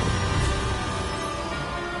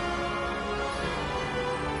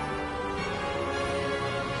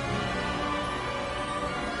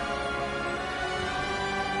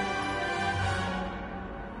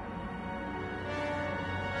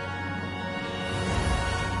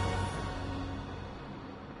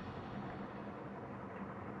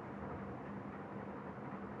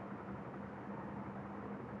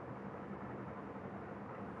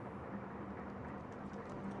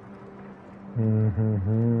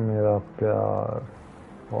 मेरा प्यार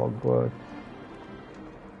Hogwarts.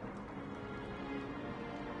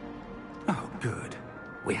 Oh, good.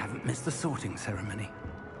 We haven't missed the sorting ceremony.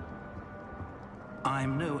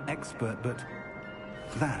 I'm no expert, but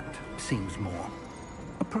that seems more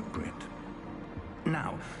appropriate.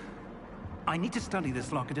 Now, I need to study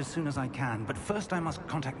this locket as soon as I can, but first I must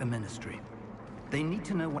contact the Ministry. They need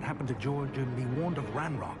to know what happened to George and be warned of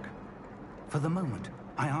Ranrock. For the moment,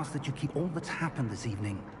 I ask that you keep all that's happened this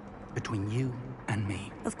evening between you and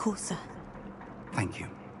me. Of course, sir. Thank you.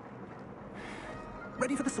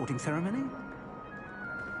 Ready for the sorting ceremony?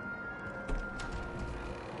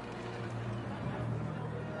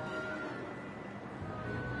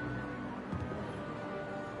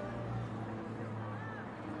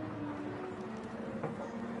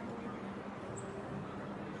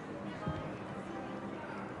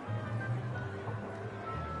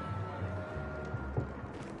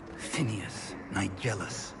 Phineas,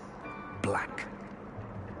 Nigellus, Black.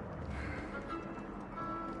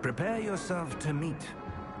 Prepare yourself to meet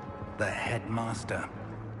the headmaster.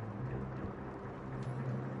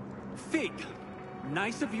 Fig,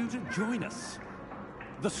 nice of you to join us.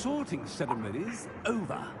 The sorting ceremony's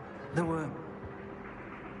over. There were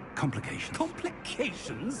complications.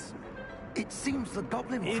 Complications? It seems the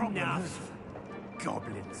goblin problem has... Enough.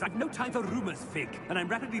 goblins. I've no time for rumors, Fig, and I'm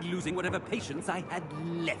rapidly losing whatever patience I had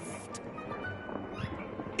left.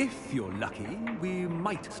 If you're lucky, we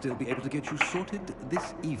might still be able to get you sorted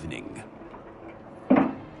this evening.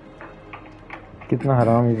 कितना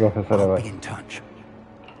हरामी professor है I'll भाई. be in touch.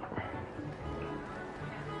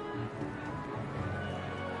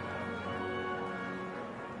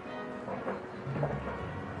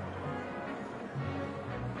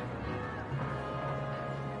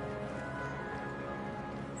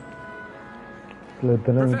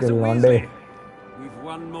 स्लिथरिन के Professor लौंडे. Weasley, we've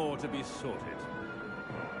one more to be sorted.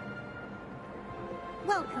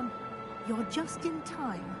 Welcome. You're just in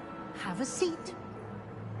time. Have a seat.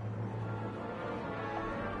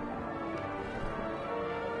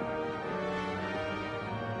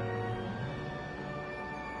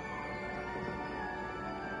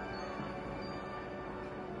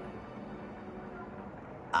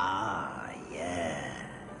 Ah,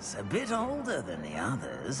 yes. A bit older than the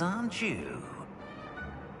others, aren't you?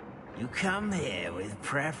 You come here with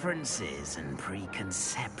preferences and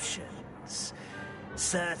preconceptions.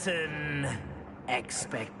 Certain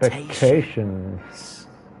expectations.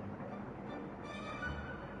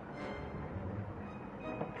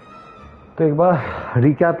 तो एक बार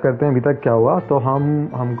recap करते हैं अभी तक क्या हुआ. तो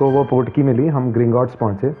हमको वो पोर्टकी मिली. हम ग्रिंगॉट्स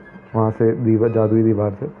पहुंचे वहाँ से जादुई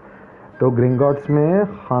दीवार से. तो ग्रिंगॉट्स में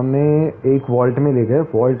हमें एक वॉल्ट में ले गए.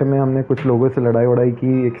 वॉल्ट में हमने कुछ लोगों से लड़ाई वड़ाई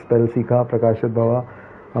की, एक स्पेल सीखा प्रकाशित भवा,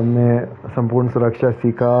 हमने संपूर्ण सुरक्षा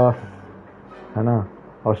सीखा, है ना,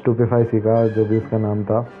 और स्टूपिफाई सीखा, जो भी उसका नाम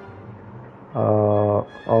था.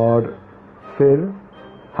 और फिर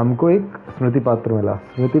हमको एक स्मृति पात्र मिला.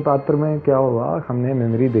 स्मृति पात्र में क्या हुआ, हमने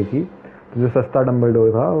मेमोरी देखी. तो जो सस्ता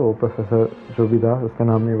डम्बलडोर था, वो प्रोफेसर जो भी था, उसका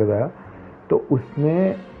नाम नहीं बताया, तो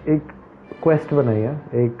उसने एक क्वेस्ट बनाई है.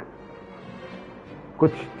 एक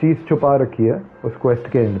कुछ चीज़ छुपा रखी है उस क्वेस्ट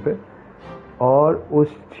के एंड पे, और उस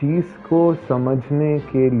चीज़ को समझने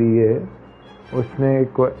के लिए उसने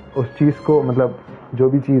उस चीज़ को, मतलब जो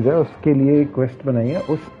भी चीज़ है उसके लिए एक क्वेस्ट बनाई है.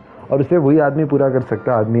 और उसे वही आदमी पूरा कर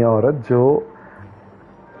सकता है, आदमी या औरत, जो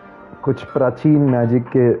कुछ प्राचीन मैजिक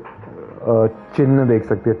के चिन्ह देख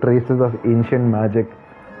सकते हैं. Traces of ancient magic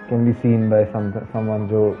can be seen by someone,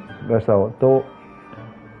 जो वैसा हो. तो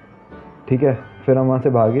ठीक है, फिर हम वहाँ से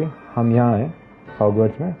भागे. हम यहाँ आए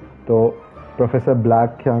हॉगवर्ट्स में. तो प्रोफेसर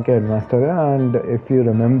ब्लैक यहाँ के हेडमास्टर है. And if you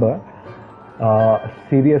remember,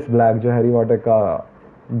 Sirius Black जो हैरी पॉटर का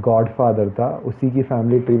गॉडफादर था, उसी की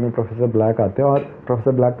फैमिली ट्री में प्रोफेसर ब्लैक आते हैं. और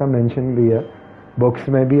प्रोफेसर ब्लैक का मेंशन भी है, बुक्स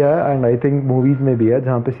में भी है, एंड आई थिंक मूवीज़ में भी है,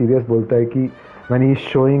 जहाँ पे सीरियस बोलता है कि when he is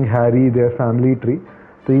showing Harry their family tree,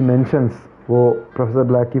 तो ही मेंशंस, वो प्रोफेसर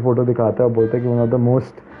ब्लैक की फ़ोटो दिखाता है और बोलता है कि one of the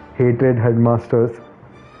most hated headmasters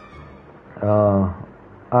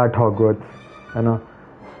eight Hogwarts, है ना.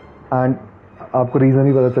 एंड आपको रीज़न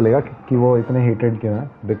ही पता चलेगा कि वो इतने हेटेड क्यों हैं,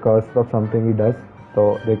 because of something he does.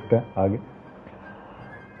 तो देखते हैं आगे.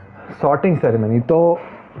 Sorting ceremony. तो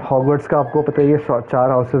हॉगवर्ट्स का आपको पता ही है 4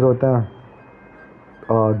 हाउसेस होते हैं.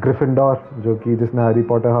 ग्रिफिंडोर, जो कि जिसमें हैरी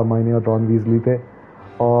पॉटर, हरमाइनी और रॉन वीजली थे,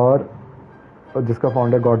 और जिसका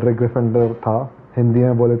फाउंडर गॉडरिक ग्रिफिंडोर था. हिंदी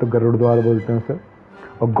में बोले तो गरुड़ द्वार बोलते हैं उसे,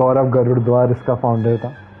 और गौरव गरुड़ द्वार इसका फाउंडर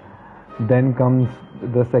था. Then comes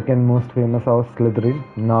the second most famous house, स्लिथरिन,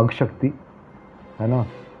 नाग शक्ति, है ना.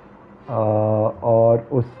 और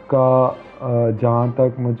उसका जहाँ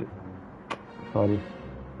तक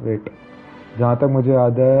मुझे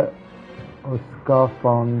याद है, उसका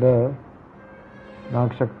फाउंडर नाग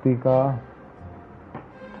शक्ति का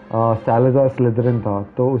सैलाज़ार स्लिथरिन था.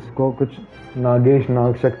 तो उसको कुछ नागेश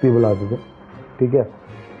नाग शक्ति बुलाते थे. ठीक है.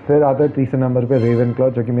 फिर आता है तीसरे नंबर पे रेवेनक्लॉ,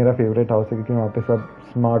 जो कि मेरा फेवरेट हाउस है, क्योंकि वहाँ पे सब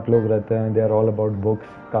स्मार्ट लोग रहते हैं. They are all about books,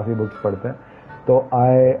 काफ़ी बुक्स पढ़ते हैं. तो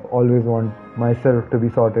I always want my self to be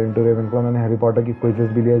sorted into रेवेनक्लॉ. मैंने हैरी पॉटर की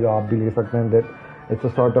क्विज़ेस भी लिए, जो आप भी ले सकते हैं. That it's a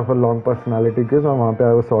sort of a long personality quiz, और वहाँ पे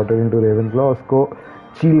आई वाज सॉर्टेड इनटू रेवेनक्लॉ. उसको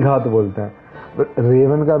चीलघात बोलते हैं. बट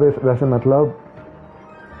रेवन का वैसे मतलब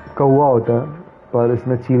कौवा होता है, पर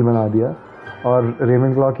इसमें चील बना दिया. और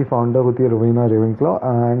रेवेनक्लॉ की फाउंडर होती है रोवेना रेवेनक्लॉ,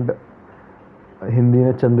 एंड हिंदी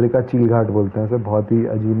में चंद्रिका चीलघाट बोलते हैं. इसे बहुत ही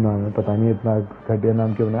अजीब नाम है, पता नहीं इतना घटिया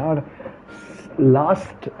नाम क्यों बनाया. और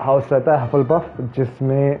लास्ट हाउस रहता है हफलपफ,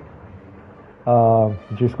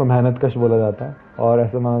 जिसको मेहनतकश बोला जाता है. और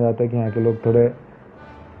ऐसा माना जाता है कि यहाँ के लोग थोड़े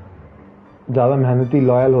ज़्यादा मेहनती,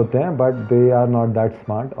 लॉयल होते हैं, but they are not that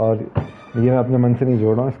smart. और ये मैं अपने मन से नहीं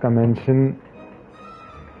जोड़ रहा हूँ. इसका mention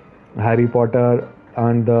Harry Potter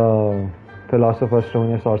and the philosopher stone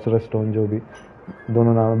या सॉर्सरर स्टोन, जो भी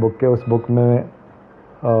दोनों नाम है बुक के. उस बुक में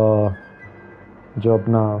जो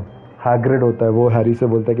अपना हैग्रिड होता है, वो हैरी से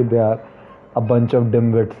बोलता है कि they are a bunch of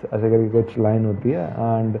डिमविट्स, ऐसे करके कुछ लाइन होती है.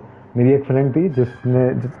 एंड मेरी एक फ्रेंड थी जिसने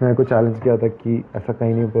मेरे को चैलेंज किया था कि ऐसा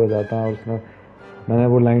कहीं नहीं ऊपर जाता, और मैंने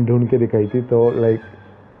वो लाइन ढूंढ के दिखाई थी. तो like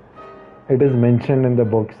it is mentioned in the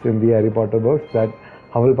books, in the Harry Potter books, that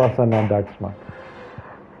Hufflepuffs are not that smart.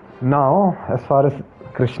 Now, as far as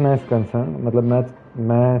Krishna is concerned, मतलब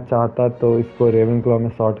मैं चाहता तो इसको रेवेनक्लॉ में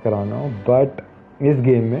सॉर्ट कराना हो, बट इस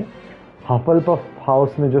गेम में हफलपफ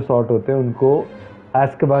हाउस में जो सॉर्ट होते हैं उनको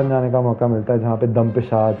एस्कबान जाने का मौका मिलता है, जहाँ पे दम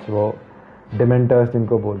पिशाच, वो डिमेंटर्स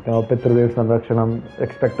जिनको बोलते हैं, और पितृदेव संरक्षण, हम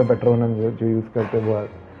एक्सपेक्टो पेट्रोनम जो यूज़ करते हैं वो है.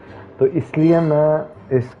 तो इसलिए मैं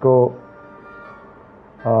इसको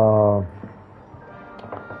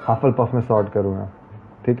हफलपफ में सॉर्ट करूँगा.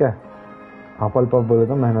 ठीक है, हफलपफ बोले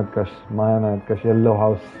तो मेहनतकश, माया मेहनतकश. येलो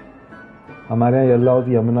हाउस, हमारे यहाँ येलो हाउस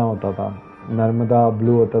यमुना होता था, नर्मदा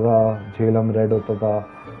ब्लू होता था, झेलम रेड होता था,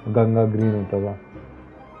 गंगा ग्रीन होता था,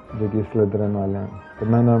 जो कि स्लिदरन वाले हैं. तो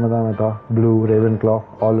मैं नर्मदा में था, ब्लू रेवेनक्लॉ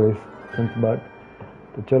ऑलवेज सिंस बर्थ.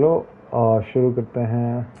 तो चलो शुरू करते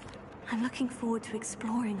हैं. I'm looking forward to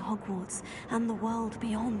exploring Hogwarts and the world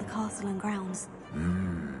beyond the castle and grounds.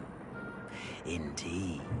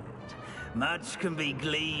 Indeed. Much can be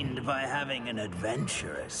gleaned by having an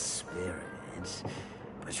adventurous spirit,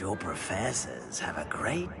 but your professors have a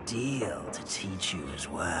great deal to teach you as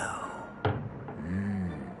well.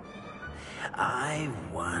 I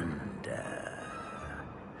wonder...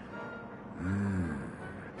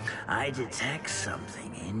 I detect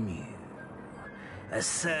something in you. A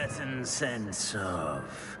certain sense of...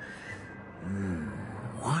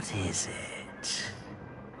 what is it?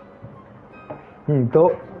 तो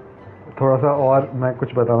थोड़ा सा और मैं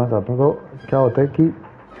कुछ बताना चाहता हूँ. तो क्या होता है कि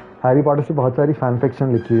हैरी पॉटर से बहुत सारी फैन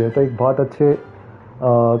फिक्शन लिखी हुई है. तो एक बहुत अच्छे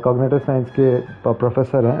कॉग्निटिव साइंस के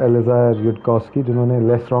प्रोफेसर हैं, एलिजायर यूडकॉस्की, जिन्होंने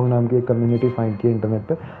लेस रॉन्ग नाम की एक कम्युनिटी फाइंड की इंटरनेट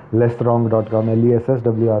पे, lesswrong.com,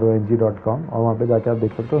 lesswrong.com, और वहाँ पे जाके आप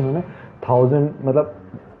देख सकते हो. उन्होंने 1000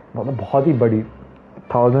 मतलब बहुत ही बड़ी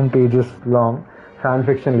 1000 पेजेस लॉन्ग फैन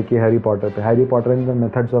फिक्शन लिखी है हैरी पॉटर पे. Harry Potter in the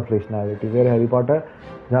methods of rationality, where Harry Potter,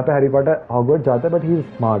 जहाँ पे हैरी पॉटर हॉगवर्ट्स जाता है बट ही इज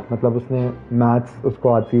स्मार्ट. मतलब उसने मैथ्स उसको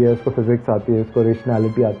आती है, उसको फिजिक्स आती है, उसको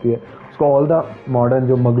रेशनैलिटी आती है, उसको ऑल द मॉडर्न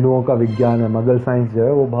जो मगलुओं का विज्ञान है, मगल साइंस जो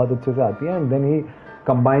है, वो बहुत अच्छे से आती है. And then he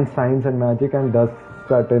combines science and magic and does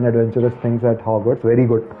certain adventurous things at Hogwarts. Very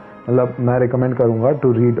good. मतलब मैं रिकमेंड करूँगा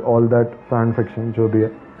to read all that fan fiction जो भी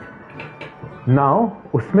है. नाउ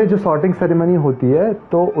उसमें जो सॉर्टिंग सेरेमनी होती है,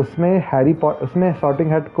 तो उसमें उसमें सॉर्टिंग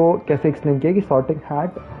हैट को कैसे एक्सप्लेन किया कि सॉर्टिंग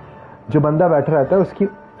हैट जो बंदा बैठा रहता है उसकी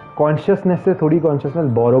कॉन्शियसनेस से थोड़ी कॉन्शियसनेस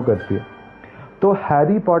बोरो करती है. तो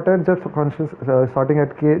हैरी पॉटर जब सॉर्टिंग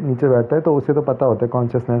हैट के नीचे बैठता है तो उसे तो पता होता है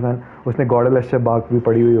कॉन्शियसनेस, एंड उसने गॉडलेस बाग भी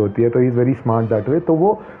पढ़ी हुई होती है, तो he is very smart that way. तो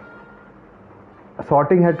वो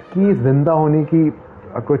सॉर्टिंग हैट की जिंदा होने की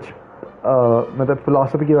कुछ मतलब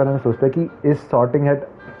फिलॉसफी के बारे में सोचता है कि is sorting hat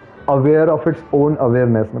aware of its own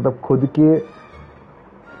awareness, मतलब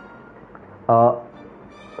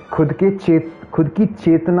खुद की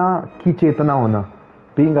चेतना होना,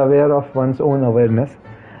 being aware of one's own awareness.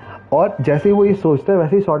 और जैसे ही वो ये सोचता है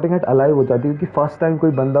वैसे ही सॉर्टिंग हैट अलाइव हो जाती है, क्योंकि फर्स्ट टाइम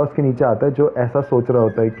कोई बंदा उसके नीचे आता है जो ऐसा सोच रहा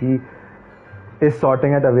होता है कि is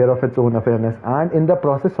sorting hat aware of its own awareness, and in the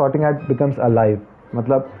process sorting hat becomes alive.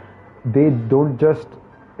 मतलब they don't just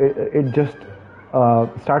it just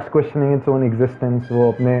starts questioning its own existence.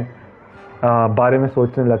 वो अपने बारे में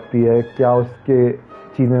सोचने लगती है, क्या उसके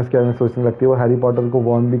चीज़ें उसके बारे में सोचने लगती है. वो हैरी पॉटर को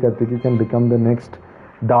वार्न भी करती है कि can become the next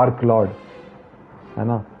dark Lord, है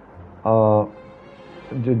ना,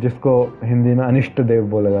 जिसको हिंदी में अनिष्ट देव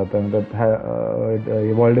बोला जाता है. मतलब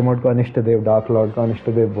ये वोल्डेमॉर्ट को अनिष्ट देव, डार्क लॉर्ड का अनिष्ट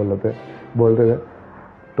देव बोलते थे.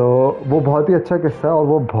 तो वो बहुत ही अच्छा किस्सा है, और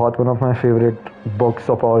वो बहुत one of my favourite books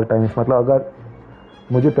of all times. मतलब अगर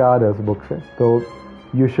मुझे प्यार है उस बुक से तो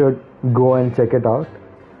you should go and check it out,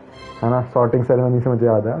 है ना. सॉर्टिंग सेरेमनी से मुझे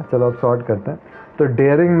याद है. चलो अब सॉर्ट करते हैं. तो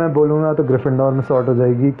डेयरिंग मैं बोलूँगा तो ग्रिफिंडोर में सॉर्ट हो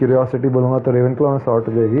जाएगी, क्यूरियोसिटी बोलूँगा तो रेवेनक्लॉ में सॉर्ट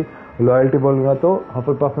हो जाएगी, लॉयल्टी बोलूँगा तो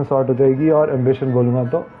हफलपफ में सॉर्ट हो जाएगी, और एम्बिशन बोलूँगा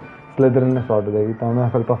तो स्लिदरन में सॉर्ट हो जाएगी. तो हमें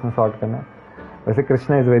हफलपफ में सॉर्ट करना है. वैसे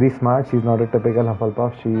Krishna is very smart, she is not a typical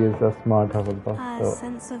हफलपफ, she is a smart हफलपफ. A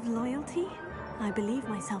sense of loyalty? I believe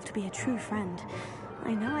myself to be a true friend.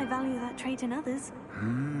 I know I value that trait in others.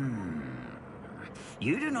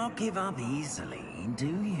 You do not give up easily,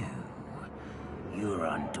 do you? You're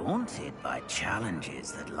undaunted by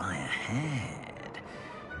challenges that lie ahead.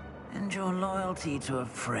 And your loyalty to a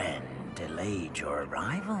friend delayed your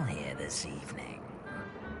arrival here this evening.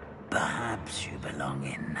 Perhaps you belong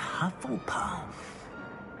in Hufflepuff.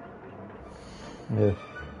 Yes.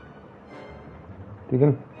 You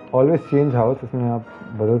can always change house, इसमें आप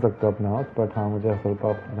बदल सकते हो अपना house, but हाँ मुझे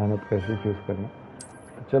हफलपफ मेहनत कैसे चूज़ करना.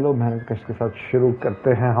 तो चलो मेहनत कश के साथ शुरू करते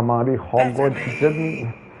हैं हमारी Hogwarts journey.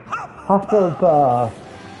 हफलपफ.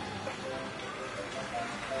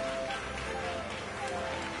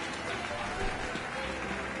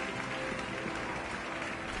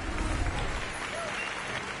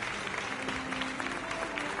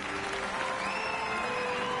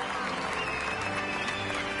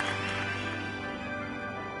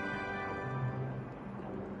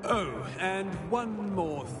 and one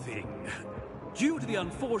more thing. Due to the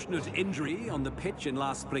unfortunate injury on the pitch in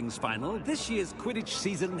last spring's final, this year's Quidditch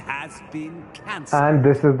season has been cancelled. And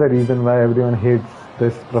this is the reason why everyone hates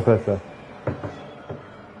this professor.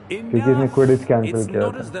 Because Enough. Quidditch cancel It's किया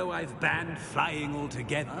not था. as though I've banned flying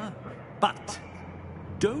altogether, but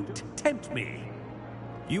don't tempt me.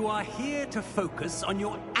 You are here to focus on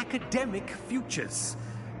your academic futures.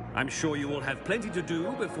 I'm sure you all have plenty to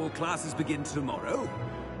do before classes begin tomorrow.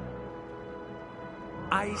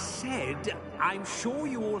 I said, I'm sure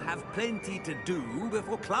you all have plenty to do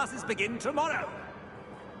before classes begin tomorrow.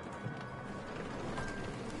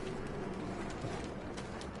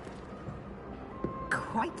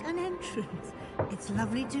 Quite an entrance. It's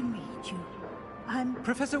lovely to meet you.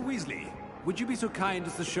 Professor Weasley, would you be so kind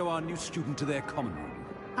as to show our new student to their common room?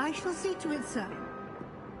 I shall see to it, sir.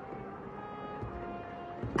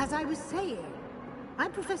 As I was saying,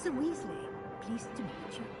 I'm Professor Weasley. Pleased to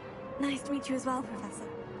meet you. Nice to meet you as well, Professor.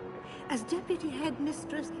 As Deputy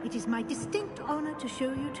Headmistress, it is my distinct honor to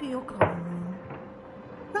show you to your common room.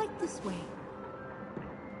 Right this way.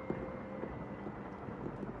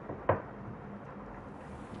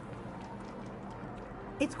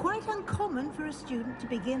 It's quite uncommon for a student to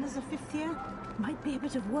begin as a fifth year. Might be a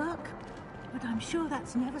bit of work, but I'm sure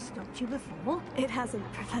that's never stopped you before. It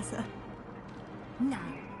hasn't, Professor.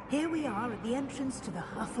 Now, here we are at the entrance to the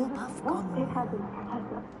Hufflepuff common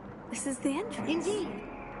room. This is the entrance. Indeed.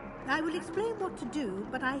 I will explain what to do,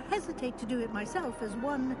 but I hesitate to do it myself as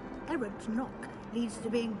one errant knock leads to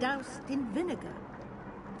being doused in vinegar.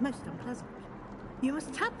 Most unpleasant. You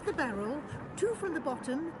must tap the barrel, 2 from the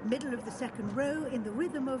bottom, middle of the second row, in the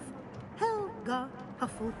rhythm of Helga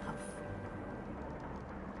Hufflepuff.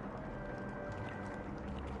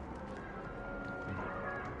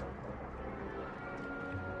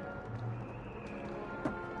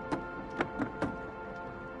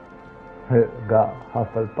 Helga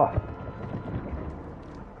Hufflepuff.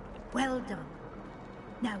 Well done.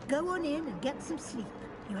 Now go on in and get some sleep.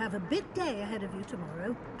 You have a big day ahead of you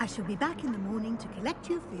tomorrow. I shall be back in the morning to collect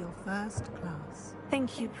you for your first class.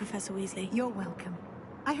 Thank you, Professor Weasley. You're welcome.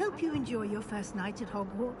 I hope you enjoy your first night at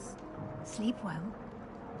Hogwarts. Sleep well.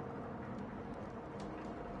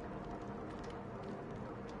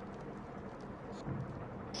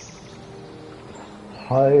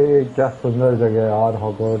 हाय क्या सुंदर जगह है यार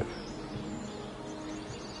Hogwarts.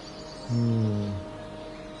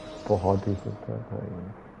 बहुत ही सुंदर है.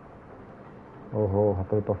 ओहो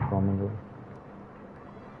हफलपफ common room.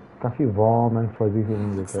 काफी warm and fuzzy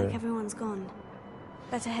feeling Looks देता like है. everyone's gone.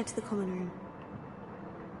 Better head to the common room.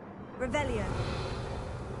 Revelio.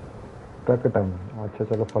 प्रकटम. अच्छा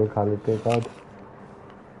चलो फल खा लेते हैं एक आध.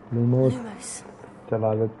 Lumos Lumos.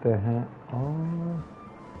 चला लेते हैं और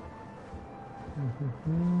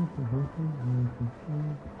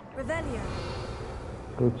Revelio.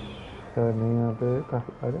 कुछ है नहीं यहाँ पे.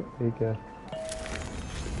 काफी अरे ये क्या है?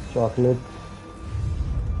 चॉकलेट.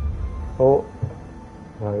 ओ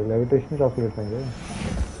भाई लेविटेशन चॉकलेट हैं.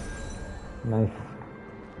 Nice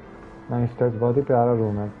nice touch. बहुत ही प्यारा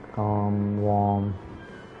रूम है. काम वार्म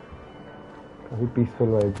काफी पीसफुल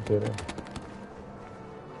वाइब्स दे रहा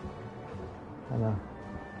है ना.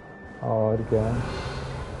 और क्या है?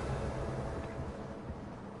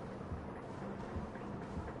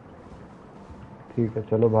 ठीक है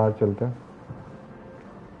चलो बाहर चलते हैं.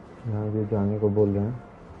 यहाँ भी जाने को बोल रहे हैं.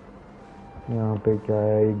 यहाँ पे क्या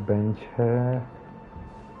है? एक बेंच है.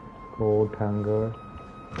 Coat hanger.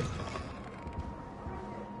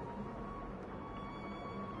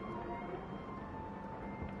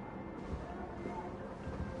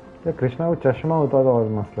 क्या कृष्णा को चश्मा होता तो और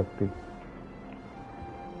मस्त लगती.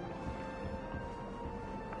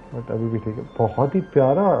 बट अभी भी ठीक है. बहुत ही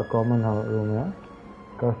प्यारा कॉमन रूम है.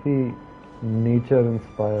 काफी नेचर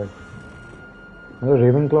इंस्पायर्ड. मतलब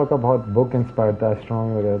रेवनक्लॉ का बहुत बुक इंस्पायर्ड था,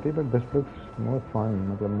 स्ट्रॉन्ग वगैरह थी. But this looks more fun.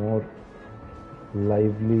 मतलब मोर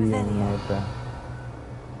लाइवली एंड नाइस है.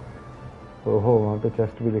 ओहो वहाँ पे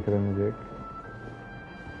चेस्ट भी दिख रहा है मुझे एक.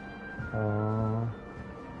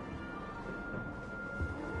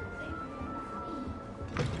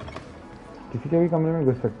 किसी के भी कमरे में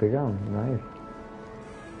घुस सकते क्या? नाइस.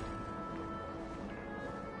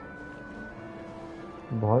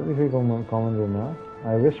 बहुत ही सही कॉमन रूम है.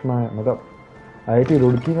 आई विश माई मतलब IIT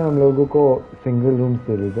रुड़की में हम लोगों को सिंगल रूम्स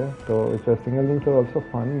दे रहे थे. तो single rooms are also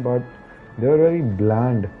fun but they are very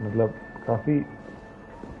bland. मतलब काफ़ी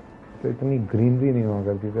तो इतनी ग्रीनरी नहीं हुआ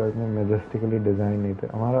करती थी. इतने मेजेस्टिकली डिज़ाइन नहीं थे.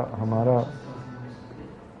 हमारा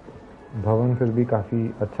भवन फिर भी काफ़ी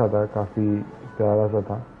अच्छा था. काफ़ी प्यारा सा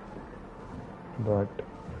था. बट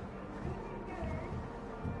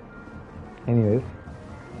एनीवेज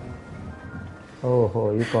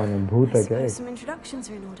ओहो ये कौन है भूत है क्या suppose some introductions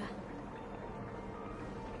are in order.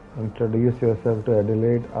 Introduce yourself to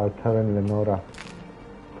Adelaide, Arthur and Lenora.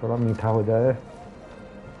 थोड़ा मीठा हो जाए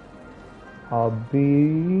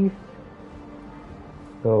अभी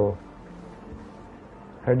तो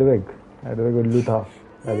हेडविग उल्लू था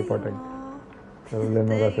हैरी पॉटर चलो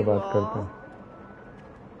लेनोरा से बात करते हैं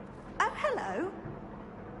Oh, hello.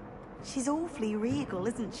 She's awfully regal,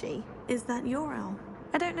 isn't she? Is that your owl?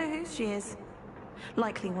 I don't know who she is.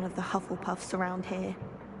 Likely one of the Hufflepuffs around here.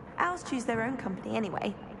 Owls choose their own company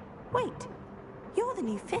anyway. Wait, you're the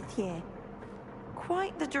new 5th year.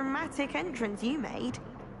 Quite the dramatic entrance you made.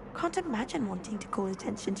 Can't imagine wanting to call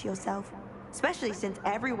attention to yourself, especially since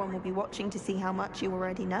everyone will be watching to see how much you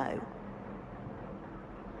already know.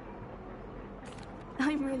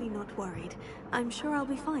 I'm really not worried. I'm sure I'll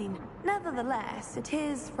be fine. Nevertheless, it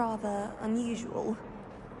is rather unusual.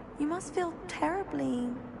 You must feel terribly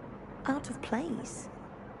out of place.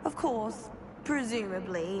 Of course,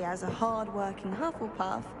 presumably, as a hard-working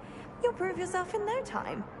Hufflepuff, you'll prove yourself in no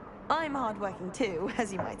time. I'm hard-working too,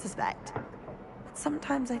 as you might suspect. But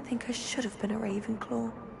sometimes I think I should have been a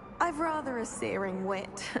Ravenclaw. I've rather a searing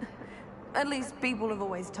wit. At least people have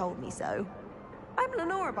always told me so. I'm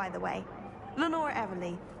Lenora, by the way. Lenora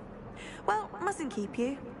Everly. Well, mustn't keep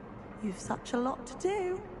you. You've such a lot to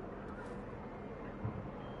do.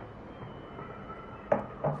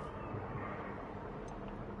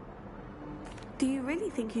 Do you really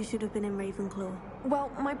think you should have been in Ravenclaw? Well,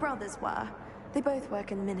 my brothers were. They both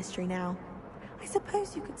work in the Ministry now. I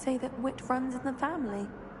suppose you could say that wit runs in the family.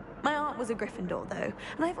 My aunt was a Gryffindor, though,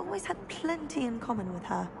 and I've always had plenty in common with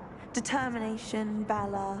her. Determination,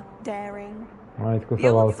 valor, daring. The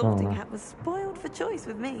old sorting hat was spoiled for choice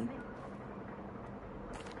with me.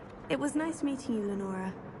 It was nice meeting you,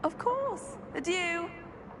 Lenora. Of course. Adieu.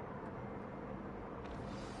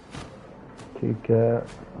 ठीक है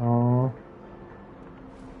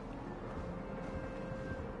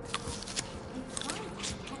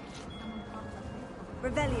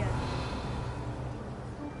Revelio.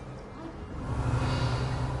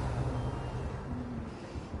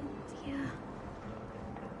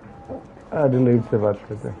 Adelaide से बात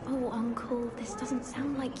करते हैं Oh, Uncle, this doesn't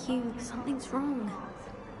sound like you. Something's wrong.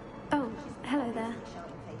 Oh, hello there.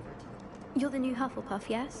 You're the new Hufflepuff,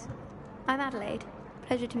 yes? I'm Adelaide.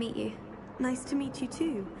 Pleasure to meet you. Nice to meet you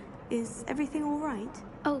too. Is everything all right?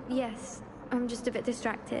 Oh, yes. I'm just a bit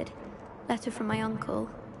distracted. Letter from my uncle.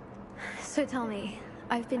 So tell me,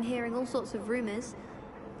 I've been hearing all sorts of rumors.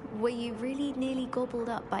 Were you really nearly gobbled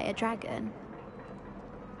up by a dragon?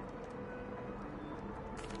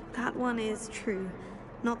 That one is true.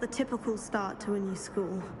 Not the typical start to a new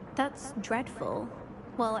school. That's dreadful.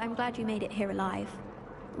 Well, I'm glad you made it here alive.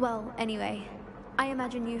 Well, anyway, I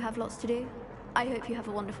imagine you have lots to do. I hope you have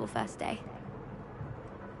a wonderful first day.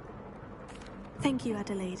 Thank you,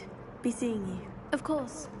 Adelaide. Be seeing you. Of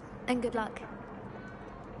course. And good luck.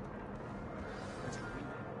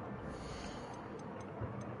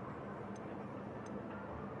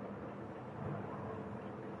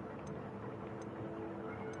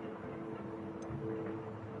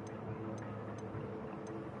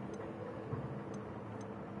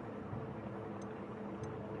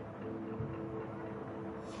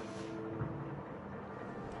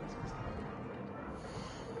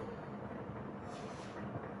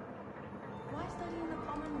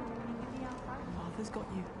 Arthur's got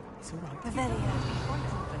you. It's all right. Revelio.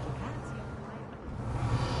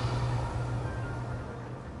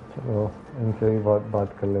 चलो इनसे भी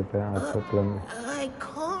बात कर लेते हैं आज तो plan I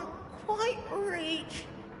can't quite reach.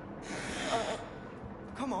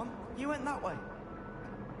 Come on, you went that way.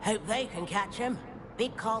 Hope they can catch him.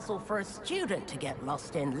 Big castle for a student to get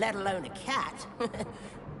lost in, let alone a cat.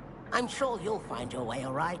 I'm sure you'll find your way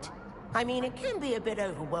all right. I mean, it can be a bit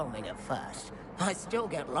overwhelming at first. I still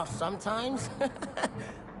get lost sometimes.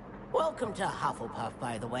 Welcome to Hufflepuff,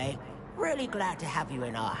 by the way. Really glad to have you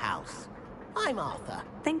in our house. I'm Arthur.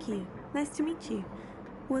 Thank you. Nice to meet you.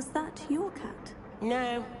 Was that your cat?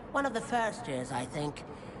 No, one of the first years, I think.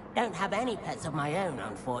 Don't have any pets of my own,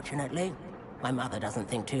 unfortunately. My mother doesn't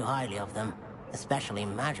think too highly of them, especially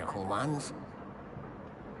magical ones.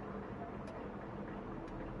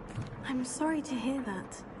 I'm sorry to hear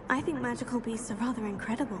that. I think magical beasts are rather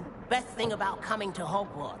incredible. Best thing about coming to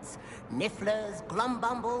Hogwarts. Nifflers,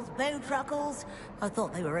 glumbumbles, bowtruckles. I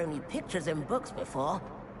thought they were only pictures in books before.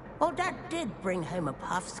 Well, Dad did bring home a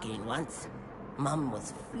puffskein once. Mum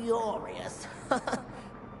was furious.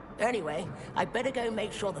 Anyway, I better go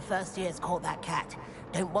make sure the first years caught that cat.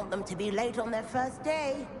 Don't want them to be late on their first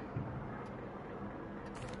day.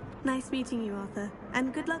 Nice meeting you, Arthur.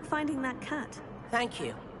 And good luck finding that cat. Thank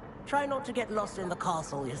you. Try not to get lost in the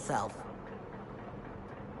castle yourself.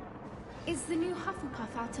 Is the new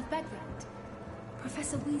Hufflepuff out of bed yet?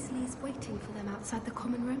 Professor Weasley is waiting for them outside the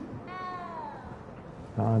common room.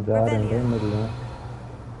 हाँ जा रहे हैं मिलने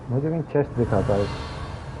मुझे कहीं chest दिखाता है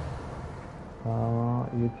हाँ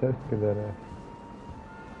ये चेस्ट किधर है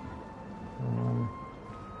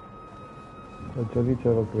तो चलिए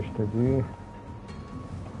चलो कृष्ण जी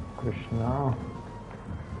कृष्णा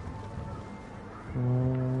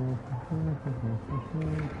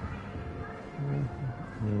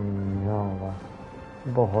यहाँ होगा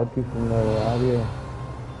बहुत ही सुंदर है यार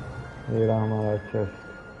ये रहा हमारा चेस्ट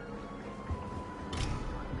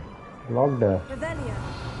लॉक्ड है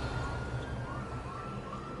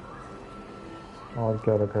और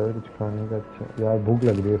क्या रखा है कुछ खाने का अच्छा यार भूख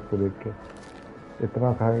लग रही है इसको देख के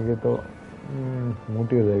इतना खाएंगे तो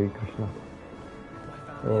मोटी हो जाएगी कृष्णा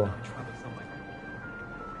तो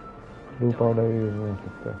ब्लू पाउडर यूज नहीं हो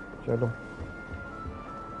सकता चलो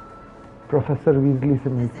प्रोफेसर वीजली से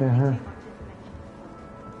मिलते हैं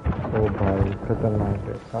ओ भाई खतरनाक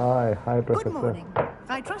है हाय professor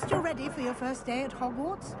I trust you're ready for your first day at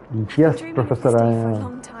Hogwarts? Yes, Professor, I am. For a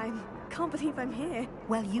long time. Can't believe I'm here.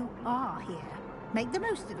 Well, you are here. Make the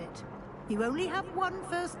most of it. You only have one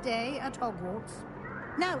first day at Hogwarts.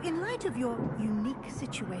 Now, in light of your unique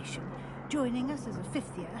situation, joining us as a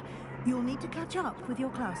fifth year, you'll need to catch up with your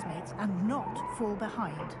classmates and not fall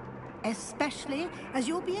behind. Especially as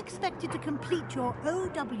you'll be expected to complete your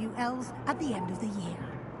OWLs at the end of the year.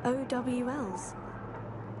 OWLs?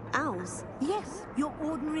 Owls? Yes, your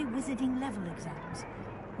ordinary wizarding level exams.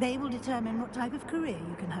 They will determine what type of career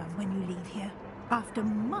you can have when you leave here. After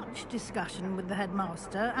much discussion with the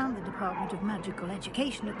headmaster and the Department of Magical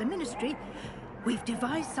Education at the Ministry, we've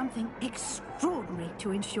devised something extraordinary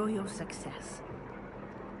to ensure your success.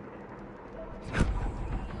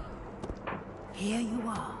 Here you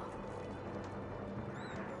are.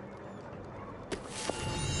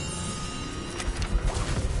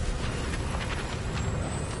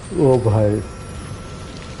 ओ भाई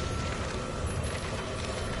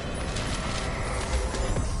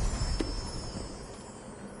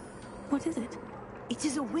What is it? It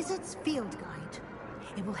is a wizard's field guide.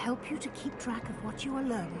 It will help you to keep track of what you are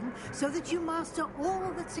learning so that you master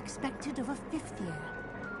all that's expected of a fifth year.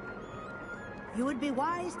 You would be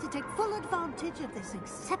wise to take full advantage of this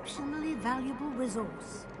exceptionally valuable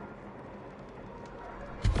resource.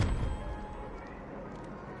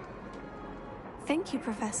 Thank you,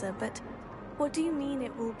 Professor, but what do you mean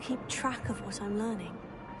it will keep track of what I'm learning?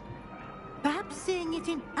 Perhaps seeing it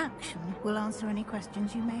in action will answer any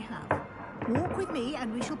questions you may have. Walk with me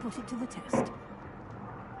and we shall put it to the test.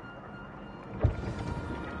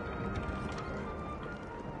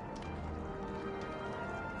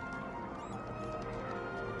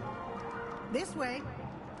 This way.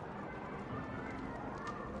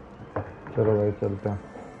 चलो भाई चलते हैं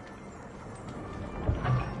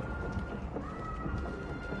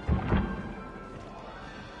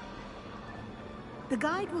The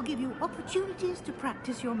guide will give you opportunities to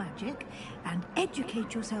practice your magic and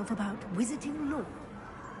educate yourself about wizarding lore.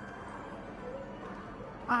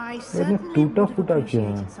 I certainly would have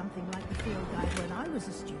appreciated something like the field guide when I was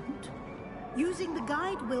a student. Using the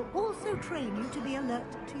guide will also train you to be alert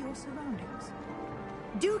to your surroundings.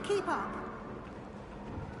 Do keep up.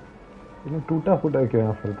 इन्हें टूटा फूटा क्यों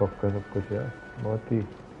है फलपफ का सब कुछ यार बहुत ही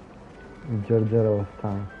जर्जर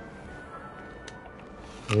अवस्था में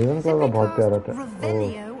रेवन का बहुत प्यारा था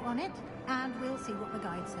Revelio on it and we'll see what the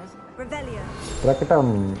guide says. Revelio.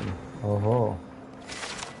 प्रकटम ओहो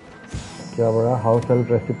क्या बड़ा house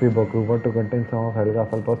help recipe book rumour to contain some of Helga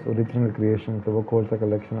फलपफ original creation the book holds a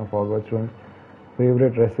collection of Hogwarts students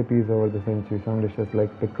favourite recipes over the century some dishes like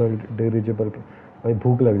pickled डिरिजिबल भाई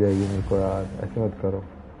भूख लग जाएगी मेरे को यार ऐसे मत करो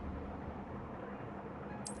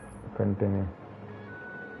कंटिन्यू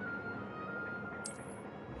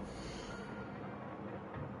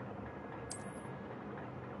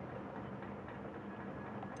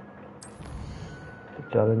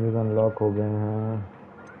चैलेंजेस अनलॉक हो गए हैं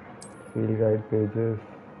फील्ड गाइड पेजेस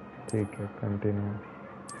ठीक है कंटिन्यू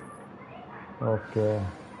ओके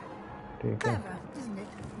ठीक है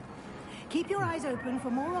Keep your eyes open for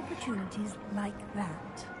more opportunities like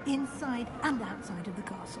that, inside and outside of the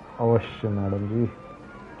castle. अवश्य मैडम जी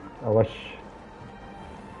अवश्य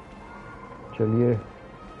चलिए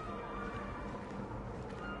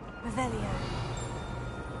Revelio.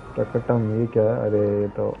 प्रकटम ये क्या है अरे ये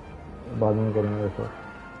तो बाद में करेंगे sir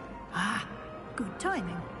Ah, good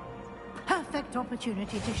timing. Perfect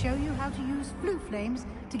opportunity to show you how to use blue flames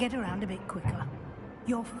to get around a bit quicker.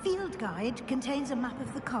 Your field guide contains a map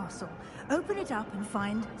of the castle. Open it up and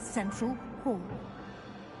find Central Hall.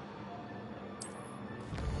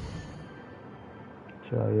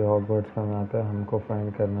 अच्छा ये Hogwarts का map है, हमको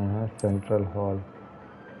find करना है central hall.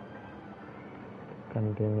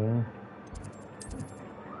 Continue.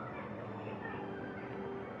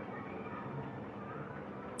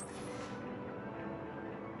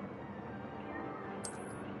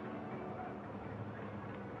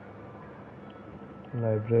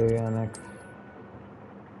 Library annex.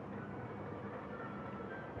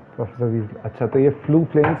 Professor Weasley. अच्छा तो ये फ्लू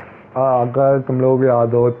फ्लेम्स, अगर तुम लोग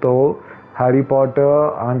याद हो तो Harry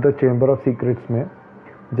Potter and the chamber of secrets में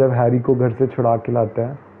जब हैरी को घर से छुड़ा के लाते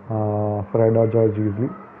हैं फ्रेड और जॉर्ज वीजली,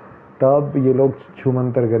 तब ये लोग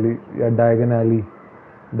छूमंतर गली या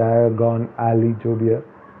डायगॉन एली जो भी है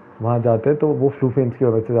वहाँ जाते हैं, तो वो फ्लू फ्लेम्स की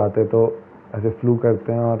वजह से जाते हैं. तो ऐसे फ्लू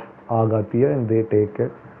करते हैं और आग आती है एंड दे टेक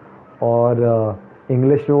इट. और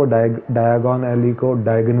इंग्लिश में वो डायगॉन एली को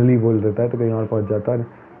डायगनली बोल देता है तो कहीं और पहुंच जाता है.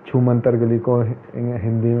 छूमंतर गली को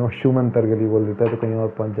हिंदी में शूमंतर गली बोल देता है तो कहीं और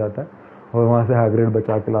पहुंच जाता है, और वहाँ से हैग्रिड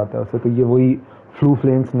बचा के लाता है उसे. तो ये वही फ्लू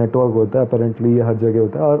फ्लेम्स नेटवर्क होता है. अपेरेंटली ये हर जगह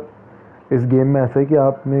होता है, और इस गेम में ऐसा है कि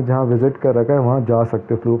आपने जहाँ विजिट कर रखा है वहाँ जा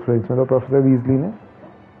सकते हो फ्लू फ्लेम्स में. तो प्रोफेसर वीजली ने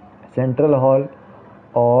सेंट्रल हॉल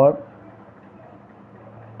और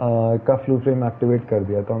का फ्लू फ्लेम एक्टिवेट कर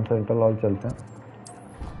दिया, तो हम सेंट्रल हॉल चलते हैं.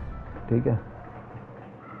 ठीक है.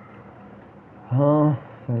 हाँ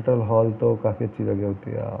सेंट्रल हॉल तो काफ़ी अच्छी जगह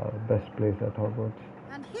होती है यार. Best place at Hogwarts.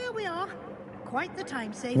 And here we are. Quite the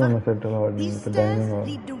time No, saver. no, Central Hall. These The stairs dining hall.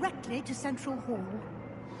 lead directly to Central Hall.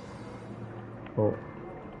 Oh.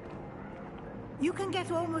 You can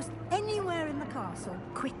get almost anywhere in the castle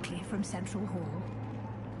quickly from Central Hall.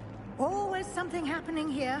 Always something happening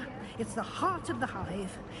here. It's the heart of the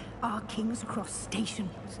hive. Our King's Cross station,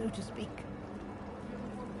 so to speak.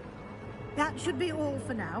 That should be all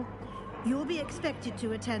for now. You'll be expected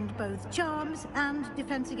to attend both Charms and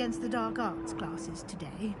Defense Against the Dark Arts classes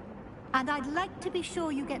today. And I'd like to be sure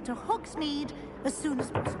you get to Hogsmeade as soon as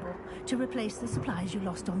possible to replace the supplies you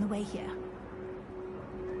lost on the way here.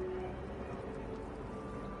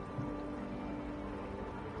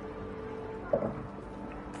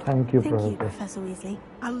 Thank you, Thank you, Professor Weasley.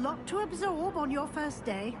 A lot to absorb on your first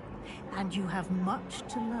day, and you have much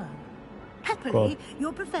to learn. Happily,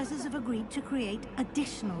 your professors have agreed to create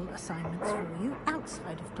additional assignments for you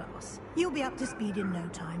outside of class. You'll be up to speed in no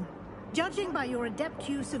time. Judging by your adept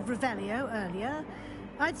use of Revelio earlier,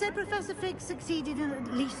 I'd say Professor Fig succeeded in at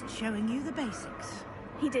least showing you the basics.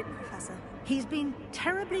 He did, Professor. He's been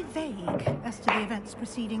terribly vague as to the events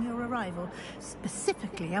preceding your arrival,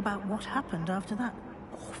 specifically about what happened after that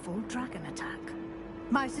awful dragon attack.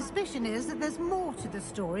 My suspicion is that there's more to the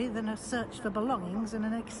story than a search for belongings and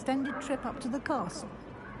an extended trip up to the castle.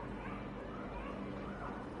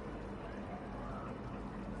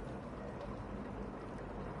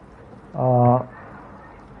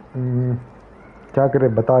 क्या करे,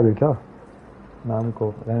 बता दे क्या नाम को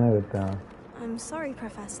रहने देते हैं. I'm sorry,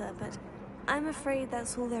 Professor, but I'm afraid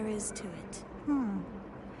that's all there is to it.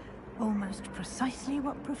 Almost precisely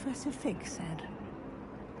what Professor Fig said.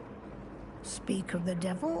 Speak of the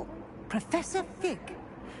devil, Professor Fig.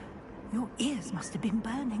 Your ears must have been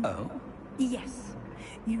burning. Oh? Yes.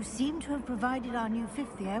 You seem to have provided our new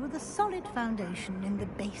fifth year with a solid foundation in the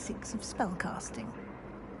basics of spellcasting.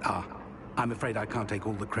 Ah, I'm afraid I can't take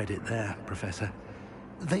all the credit there, Professor.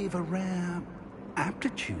 They've a rare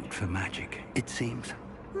aptitude for magic, it seems.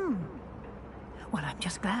 Well, I'm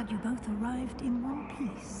just glad you both arrived in one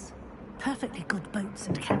piece. Perfectly good boats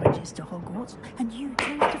and carriages to Hogwarts, and you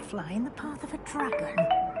chose to fly in the path of a dragon.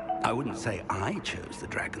 I wouldn't say I chose the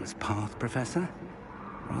dragon's path, Professor.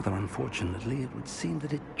 Rather unfortunately, it would seem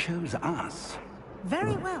that it chose us.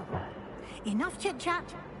 Very well. Enough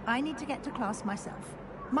chit-chat. I need to get to class myself.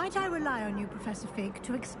 Might I rely on you, Professor Fig,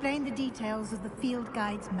 to explain the details of the field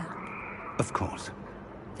guide's map? Of course.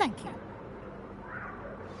 Thank you.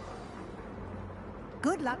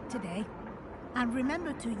 Good luck today. And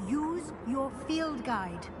remember to use your field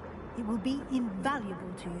guide. It will be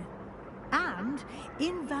invaluable to you. And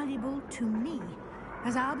invaluable to me,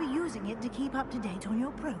 as I'll be using it to keep up to date on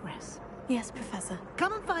your progress. Yes, Professor.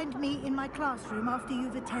 Come and find me in my classroom after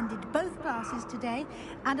you've attended both classes today,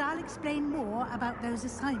 and I'll explain more about those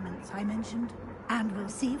assignments I mentioned. And we'll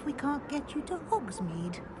see if we can't get you to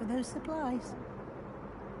Hogsmeade for those supplies.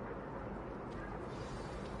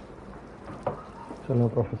 चलो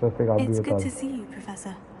professor फिर आप भी It's बता good दो. to see you,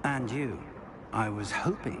 Professor. And you. I was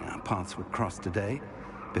hoping our paths would cross today,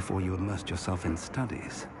 before you immersed yourself in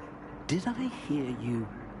studies. Did I hear you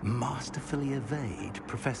masterfully evade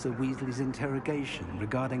Professor Weasley's interrogation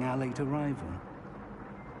regarding our late arrival?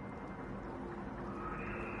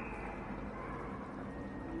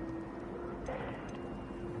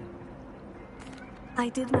 I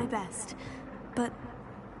did my best, but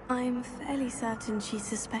I'm fairly certain she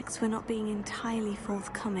suspects we're not being entirely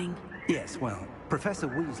forthcoming. Yes, well, Professor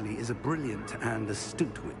Weasley is a brilliant and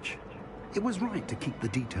astute witch. It was right to keep the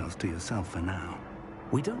details to yourself for now.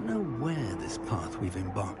 We don't know where this path we've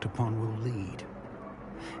embarked upon will lead.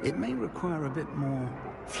 It may require a bit more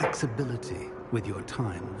flexibility with your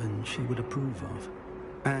time than she would approve of.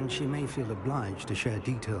 And she may feel obliged to share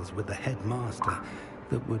details with the headmaster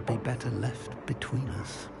that would be better left between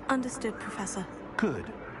us. Understood, Professor.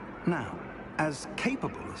 Good. Now, as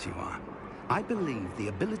capable as you are, I believe the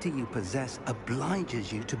ability you possess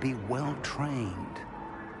obliges you to be well trained.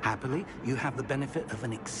 Happily, you have the benefit of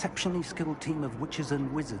an exceptionally skilled team of witches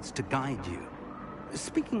and wizards to guide you.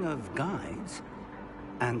 Speaking of guides,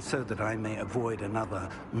 and so that I may avoid another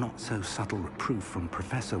not-so-subtle reproof from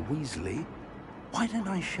Professor Weasley, why don't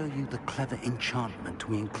I show you the clever enchantment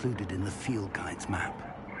we included in the field guide's map?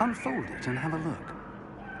 Unfold it and have a look.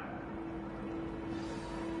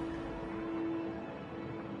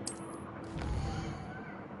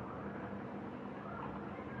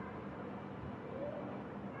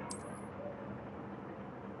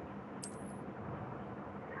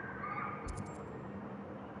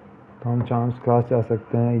 तो हम chance class जा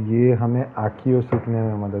सकते हैं. ये हमें एक्यो सीखने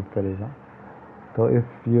में मदद करेगा. तो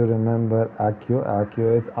इफ़ यू रिमेंबर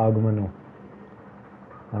एक्यो इज आगमनो,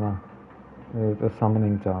 है ना. तो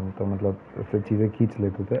समनिंग चार्म, तो मतलब उससे चीज़ें खींच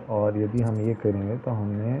लेते थे. और यदि हम ये करेंगे तो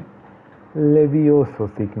हमें लेवियोसो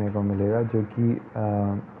सीखने को मिलेगा, जो कि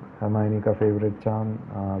हर्माइनी का फेवरेट चार्म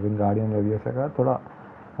विंगार्डियम लेवियोसा का थोड़ा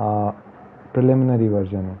प्रिलिमिनरी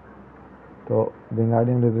वर्जन है. तो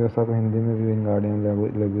विंगार्डियम लेवियोसा को हिंदी में भी विंगार्डियम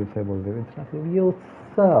लेवियोसा बोलते हैं. It's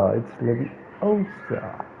leviosa, it's leviosa.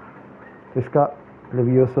 इसका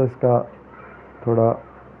लेवियोसा इसका थोड़ा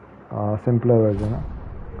सिंपलर वर्जन है.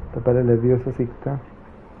 तो पहले लेवियोसा सीखते हैं.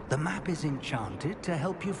 The map is enchanted to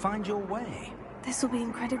help you find your way. This will be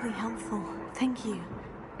incredibly helpful. Thank you.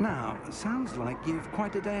 Now, sounds like you've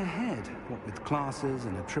quite a day ahead, what with classes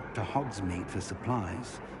and a trip to Hogsmeade for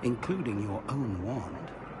supplies, including your own wand.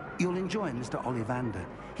 You'll enjoy Mr. Ollivander.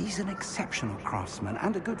 He's an exceptional craftsman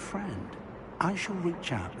and a good friend. I shall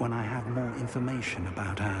reach out when I have more information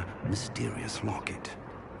about our mysterious locket.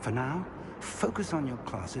 For now, focus on your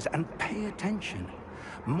classes and pay attention.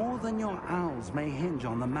 More than your owls may hinge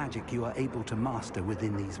on the magic you are able to master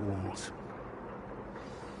within these walls.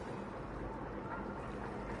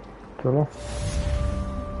 चलो.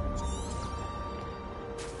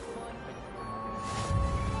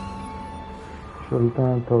 चलते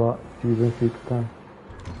हैं, थोड़ा चीज़ें सीखते हैं.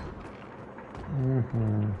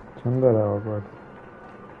 सुंदर है Hogwarts,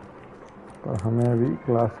 पर हमें अभी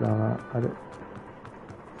क्लास जाना है. अरे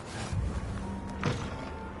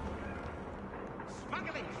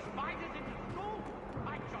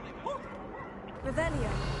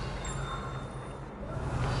Revelio.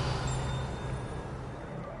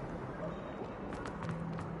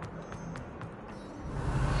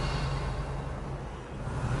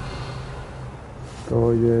 तो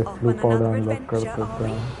ये फ्लू पाउडर अनलॉक कर सकते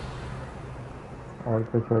हैं. और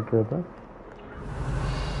कुछ क्या था.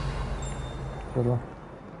 चलो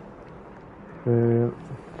फिर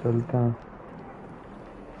चलते हैं.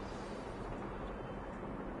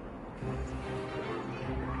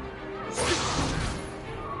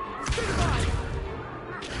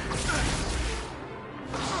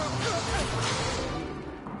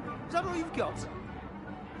 Is that all you've got?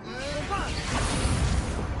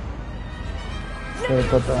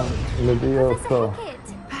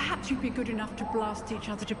 Perhaps you'd be good enough to blast each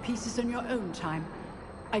other to pieces in your own time.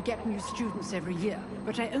 I get new students every year,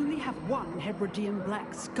 but I only have one Hebridean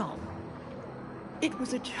black skull. It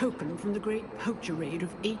was a token from the Great Poacher Raid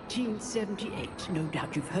of 1878. No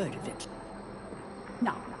doubt you've heard of it.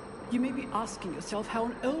 Now, you may be asking yourself how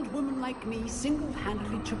an old woman like me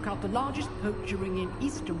single-handedly took out the largest poacher ring in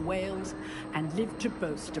eastern Wales and lived to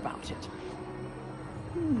boast about it.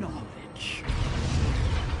 Knowledge.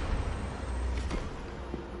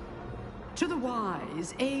 To the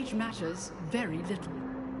wise, age matters very little.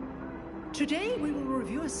 Today we will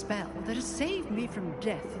review a spell that has saved me from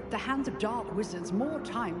death at the hands of dark wizards more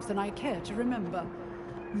times than I care to remember.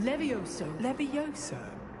 Levioso. Levioso?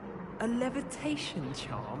 A levitation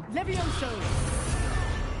charm? Levioso!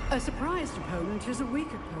 A surprised opponent is a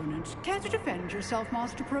weak opponent. Care to defend yourself,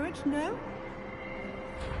 Master Pruitt? No?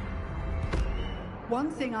 One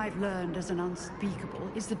thing I've learned as an unspeakable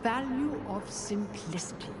is the value of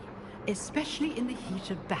simplicity, especially in the heat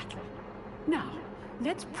of battle. Now,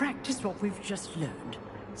 let's practice what we've just learned,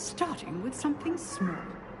 starting with something small.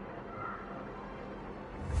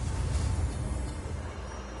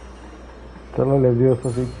 चलो leviosa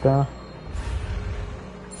सीखते हैं.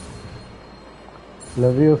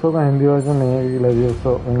 लेवियोसो का Hindi version नहीं है,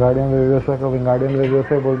 लेवियोसो विंगार्डियन leviosa को विंगार्डियन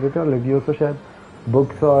leviosa बोल देते हैं, और लेवियोसो शायद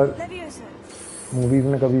बुक्स और मूवीज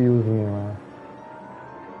में कभी यूज नहीं हुआ है.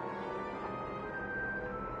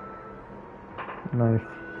 Nice.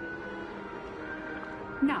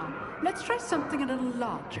 Now, let's try something a little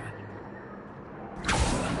larger.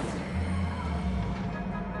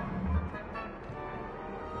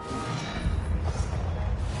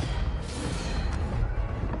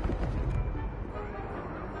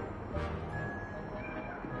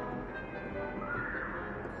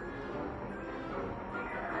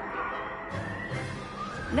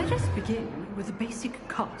 Let us begin with the basic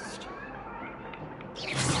cast.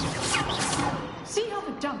 See how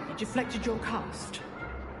the dummy deflected your cast?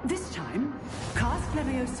 This time, cast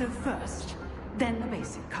Levioso first, then the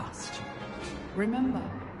basic cast. Remember,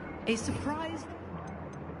 a surprise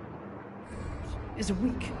is a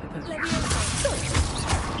weak opponent.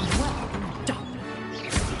 Well done.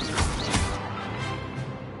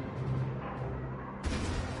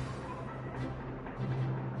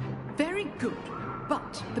 Very good,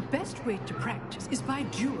 but the best way to practice is by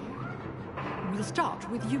duel. We'll start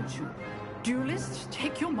with you two. Duelists,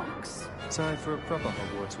 take your marks. Time for a proper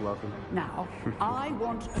Hogwarts welcome. Now, I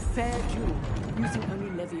want a fair duel, using only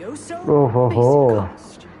Levioso, Oh. basic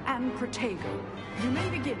cast, and Protego. You may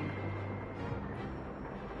begin.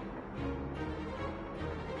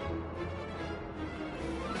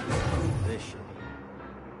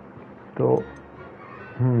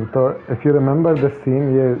 तो if you remember this scene,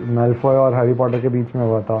 ये Malfoy और Harry Potter के बीच में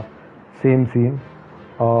हुआ था, same scene.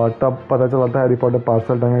 और तब पता चला था हैरी पॉटर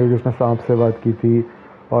पार्सल टंगे जिसने सांप से बात की थी,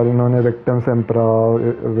 और इन्होंने विक्टिम सेम्प्रा,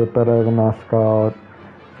 विपरनास्का और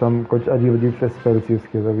सम कुछ अजीब अजीब से स्पेल्स यूज़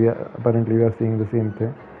किए थे. Apparently we are seeing the same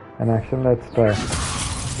thing in action. Let's try.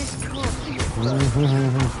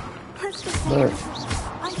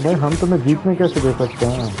 भाई हम तुम्हें जीतने कैसे दे सकते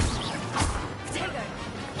हैं?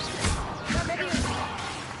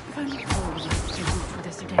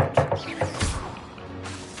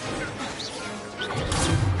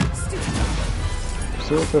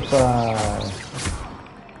 Superfly.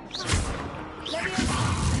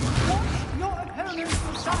 Your opponent's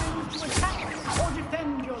assigned to attack or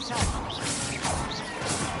defend yourself.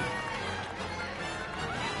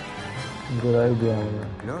 Good idea.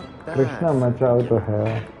 Not bad. Krishna मचाओ तो है.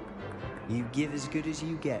 You give as good as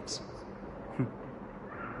you get.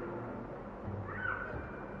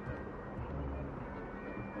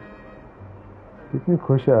 कितनी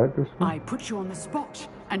खुश है Krishna. I put you on the spot,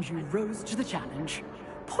 and you rose to the challenge.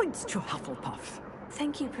 Points to Hufflepuff.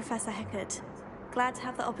 Thank you, Professor Hecat. Glad to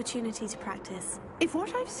have the opportunity to practice. If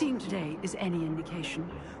what I've seen today is any indication,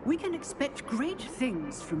 we can expect great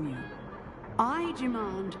things from you. I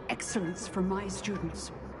demand excellence from my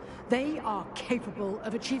students. They are capable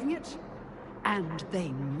of achieving it, and they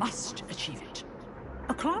must achieve it.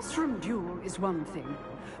 A classroom duel is one thing,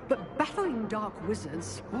 but battling dark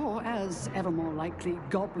wizards, or as ever more likely,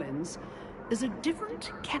 goblins, is a different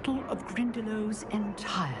kettle of Grindylows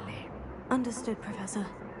entirely. Understood, Professor.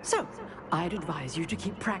 So, I'd advise you to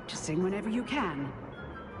keep practicing whenever you can.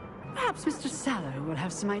 Perhaps Mr. Sallow will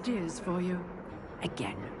have some ideas for you.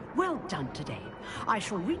 Again, well done today. I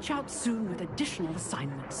shall reach out soon with additional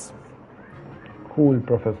assignments. Cool,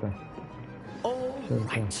 Professor. All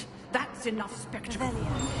right. That's enough spectacle.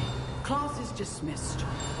 Class is dismissed.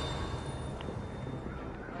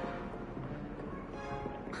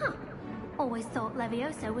 Huh. Always thought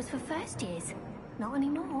Levioso was for first years. Not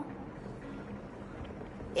anymore.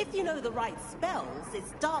 If you know the right spells,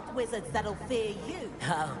 it's dark wizards that'll fear you.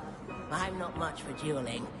 Oh, I'm not much for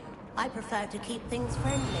dueling. I prefer to keep things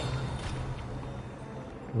friendly.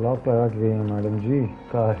 Lock लगा के गई है madam जी.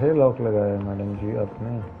 काहे lock लगाया है madam जी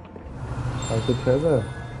आपने? और कुछ है सर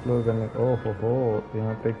एक्सप्लोर करने का? ओह हो,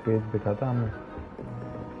 यहाँ पे एक पेज दिखा था हमें.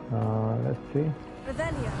 Let's see.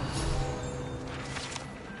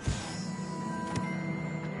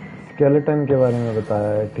 स्केलेटन के बारे में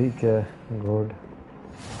बताया है. ठीक है, good.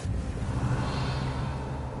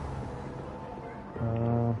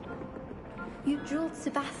 You drilled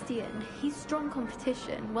Sebastian. He's strong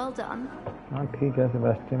competition. Well done. हाँ ठीक है,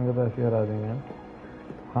 सेबेस्टियन को तो ऐसे हरा देंगे.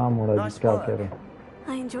 हाँ मोड़ा जी, क्या कह रहे?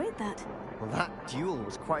 I enjoyed that. Well, that duel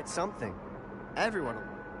was quite something. Everyone.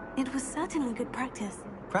 It was certainly good practice.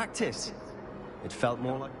 Practice. It felt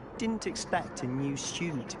more like didn't expect a new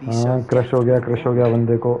student to be so. हाँ क्रश हो गया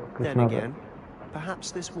बंदे को. Then again,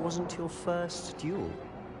 perhaps this wasn't your first duel.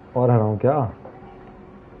 और हराऊं क्या?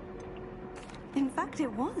 In fact,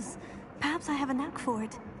 it was. Perhaps I have a knack for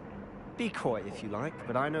it. Be coy if you like,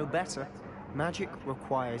 but I know better. Magic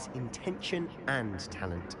requires intention and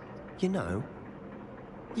talent. You know,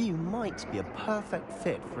 You might be a perfect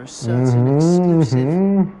fit for a certain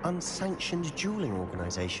exclusive, unsanctioned dueling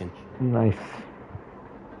organization. Nice.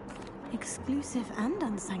 Exclusive and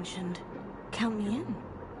unsanctioned. Count me in.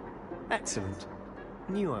 Excellent.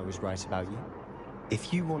 Knew I was right about you.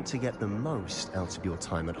 If you want to get the most out of your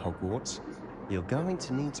time at Hogwarts, you're going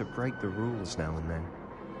to need to break the rules now and then.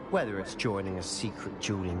 Whether it's joining a secret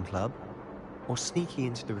dueling club, or sneaking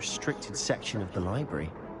into the restricted section of the library,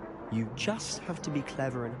 you just have to be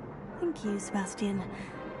clever and... Thank you, Sebastian.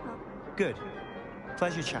 Good.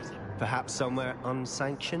 Pleasure chatting. Perhaps somewhere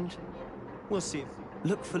unsanctioned? We'll see.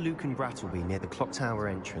 Look for Luke and Brattleby near the clock tower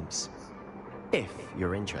entrance. If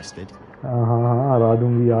you're interested. हाँ हरा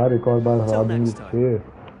दूंगी यार एक और बार हरा दूंगी फिर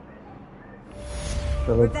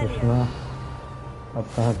चलो कृष्णा अब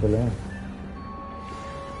कहाँ चलें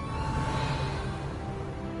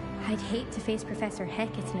I'd hate to face Professor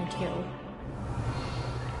Hecat in a duel.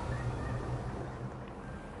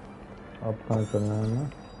 अब कहाँ चलना है ना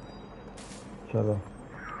चलो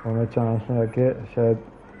हमें चांस में रखे शायद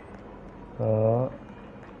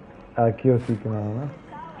एक्यो सीखना है ना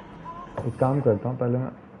एक काम करता हूँ पहले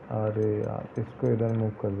मैं अरे यार इसको इधर मूव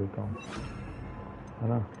कर देता हूँ है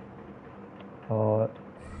ना और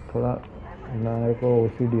थोड़ा मेरे को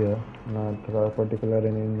ओसीडी है मैं थोड़ा पर्टिकुलर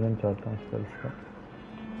अरेंजमेंट चाहता हूँ स्पेल्स का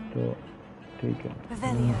तो ठीक है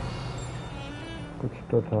कुछ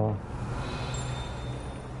तो था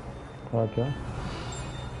क्या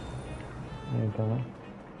नहीं था ना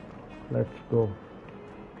लेट्स गो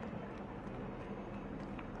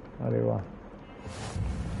अरे वाह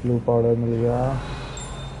ब्लू पाउडर मिल गया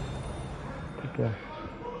ठीक है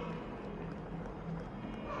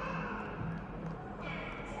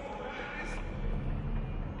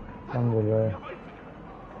कौन बोल रहा है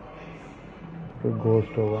कोई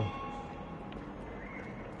घोस्ट होगा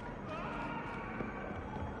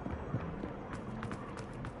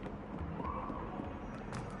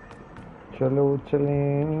चलो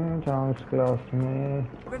चलें चांस क्लास में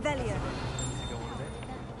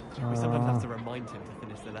We sometimes have to remind him to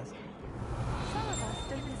finish the lesson. Some of us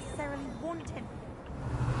don't necessarily want him.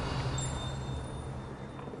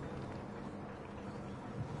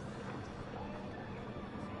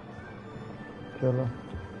 चलो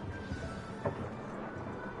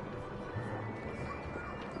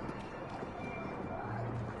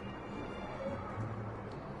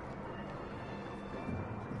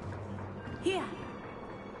Here,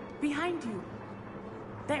 behind you.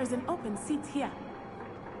 There is an open seat here.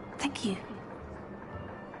 Thank you.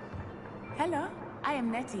 Hello, I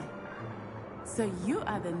am Nettie. So you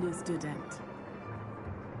are the new student.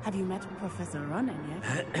 Have you met Professor Ronan yet?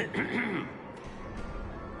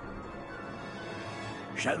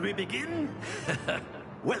 Shall we begin?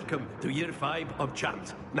 Welcome to Year 5 of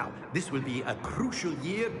Charms. Now, this will be a crucial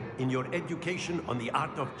year in your education on the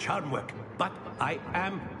art of charm work. But I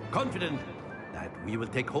am confident that we will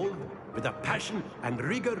take hold with the passion and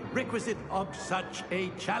rigor requisite of such a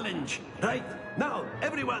challenge. Right? Now,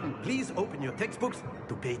 everyone, please open your textbooks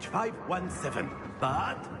to page 517.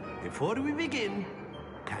 But before we begin,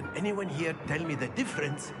 can anyone here tell me the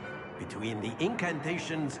difference between the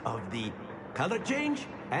incantations of the color change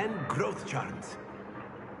and growth charms?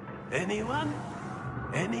 Anyone?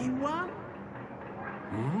 Anyone?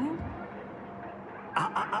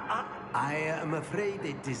 I am afraid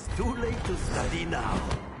it is too late to study now.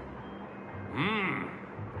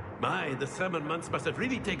 My, the summer months must have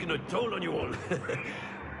really taken a toll on you all.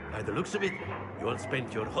 By the looks of it, you all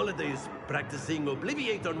spent your holidays practicing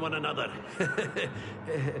Obliviate on one another.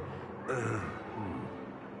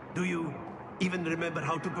 Do you even remember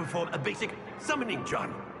how to perform a basic summoning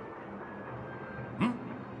charm?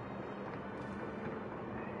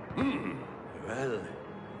 Well,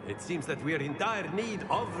 it seems that we are in dire need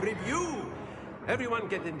of review. Everyone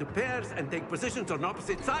get into pairs and take positions on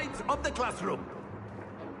opposite sides of the classroom.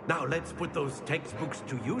 Now let's put those textbooks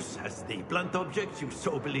to use as the blunt objects you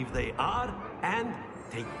so believe they are, and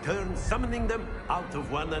take turns summoning them out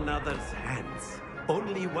of one another's hands.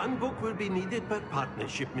 Only one book will be needed per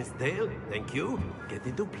partnership, Miss Dale. Thank you. Get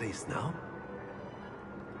into place now.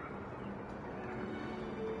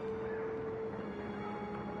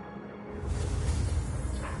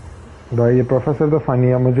 भाई ये professor तो funny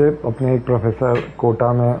है मुझे अपने एक professor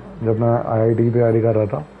Kota में जब मैं आईआईटी की तैयारी कर रहा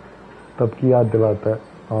था तब की याद दिलाता है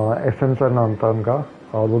एसएन सर नाम था उनका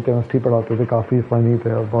और वो केमिस्ट्री पढ़ाते थे काफ़ी फनी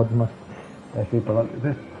थे और बहुत मस्त ऐसे ही पढ़ाते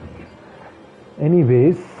थे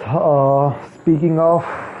एनीवेज स्पीकिंग ऑफ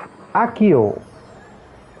एक्यो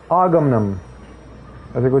आगमनम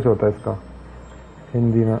ऐसे कुछ होता है इसका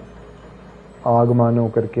हिंदी में आगमानो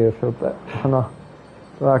करके ऐसे होता है ना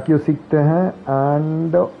तो एक्यो सीखते हैं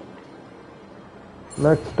and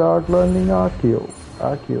Let's start learning Accio.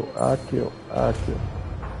 Accio.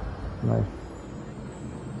 Nice.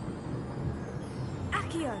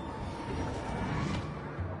 Accio.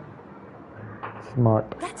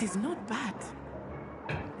 Smart. That is not bad.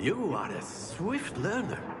 You are a swift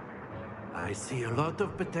learner. I see a lot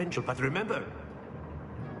of potential, but remember,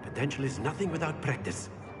 potential is nothing without practice.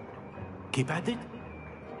 Keep at it.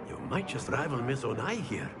 You might just rival Miss Onai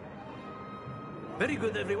here. Very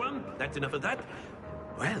good, everyone. That's enough of that.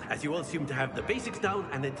 Well, as you all seem to have the basics down,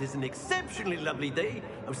 and it is an exceptionally lovely day,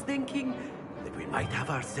 I was thinking that we might have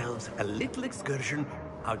ourselves a little excursion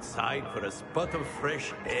outside for a spot of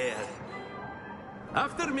fresh air.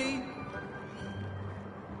 After me.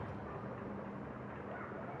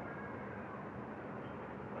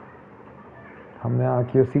 हमने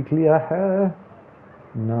Akio सीख लिया है.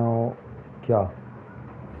 Now क्या?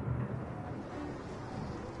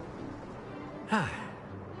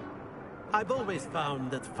 I've always found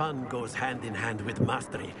that fun goes hand in hand with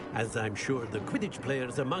mastery, as I'm sure the Quidditch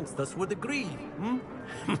players amongst us would agree.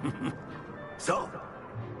 So,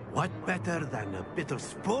 what better than a bit of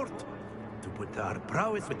sport to put our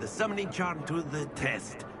prowess with the summoning charm to the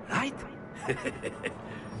test, right?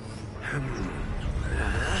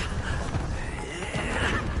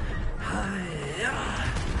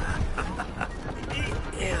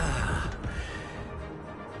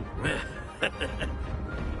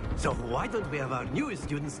 So why don't we have our newest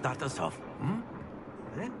student start us off?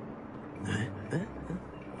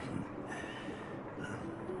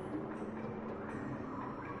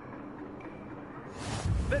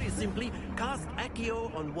 Very simply, cast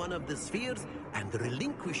Accio on one of the spheres and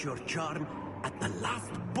relinquish your charm at the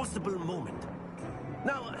last possible moment.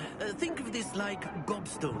 Now, think of this like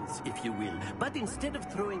gobstones, if you will. But instead of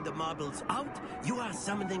throwing the marbles out, you are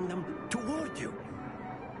summoning them toward you.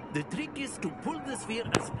 The trick is to pull the sphere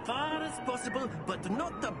as far as possible, but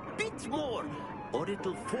not a bit more, or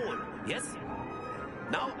it'll fall, yes?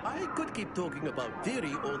 Now, I could keep talking about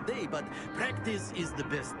theory all day, but practice is the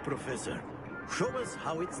best professor. Show us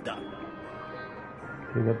how it's done.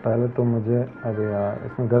 ठीक है, पहले तो मुझे अरे यार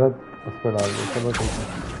इसमें गलत उस पर डाल दो. चलो ठीक है.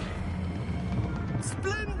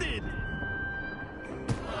 Splendid!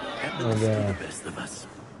 And the best of us.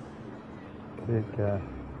 ठीक है.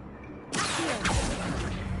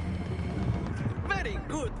 Very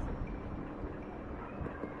good.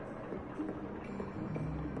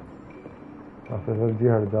 प्रोफेसर जी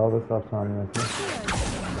हट जाओ तो सब सामने से.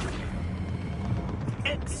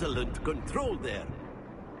 Excellent control there.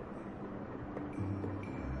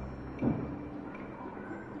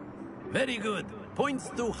 Very good. Points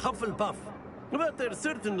to Hufflepuff. But there's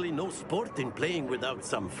certainly no sport in playing without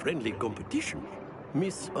some friendly competition.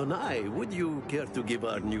 Miss Onai, would you care to give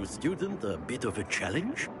our new student a bit of a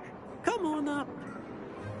challenge? Come on up.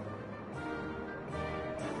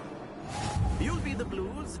 You'll be the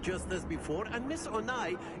blues, just as before, and Miss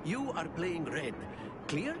Onai, you are playing red.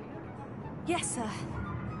 Clear? Yes, sir.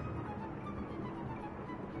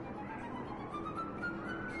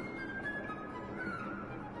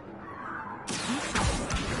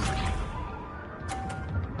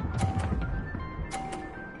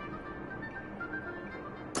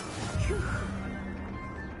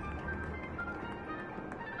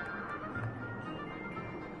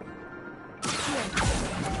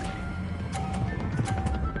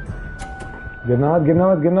 गिरना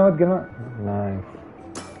मत. Nice.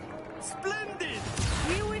 Splendid!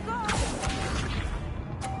 Here we go!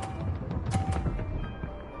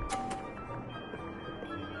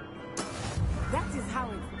 That is how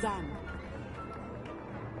it's done.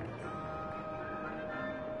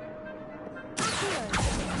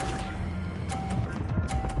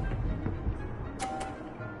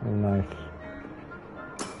 Nice.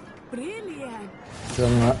 Brilliant! तो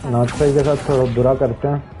नाथसाई के साथ थोड़ा बुरा करते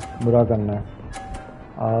हैं. बुरा करना है.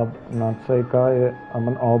 आप नाथसाई का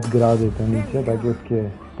अमन ऑफ गिरा देते हैं नीचे ताकि उसके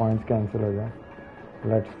पॉइंट्स कैंसिल हो जाए.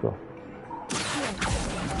 Let's go.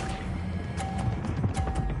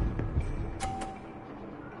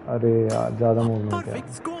 अरे यार ज़्यादा मूवमेंट है.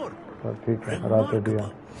 तो ठीक है, हरा तो दिया.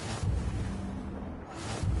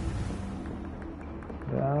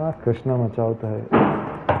 यार कृष्णा मचाओ तो है.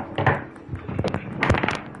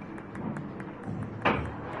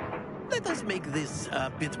 Let us make this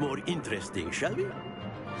a bit more interesting, shall we?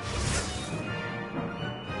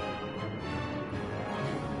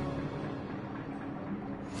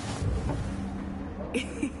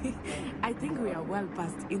 I think we are well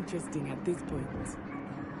past interesting at this point.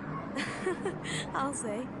 I'll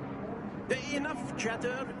say. Enough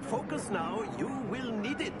chatter. Focus now. You will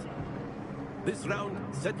need it. This round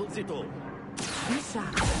settles it all. Be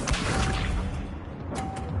sharp.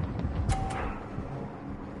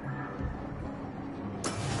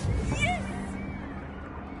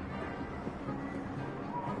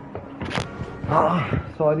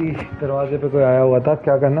 Sorry दरवाजे पे कोई आया हुआ था.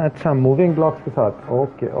 क्या करना? अच्छा moving blocks के साथ.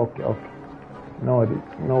 Okay okay okay. No worries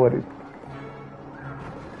no worries.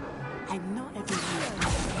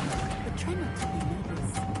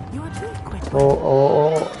 ओ ओ ओ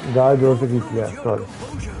गाय जोर से खींच लिया. सॉरी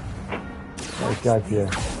क्या किया?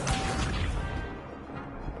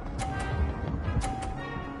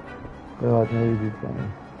 कोई बात नहीं जीत जाएंगे.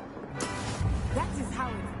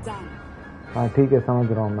 हाँ ठीक है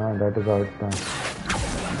समझ रहा हूँ मैं. That is how it's done.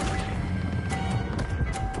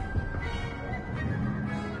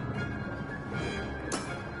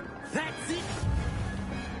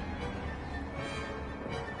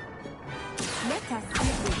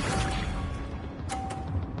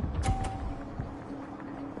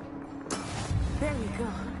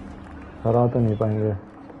 हरा तो नहीं पाएंगे.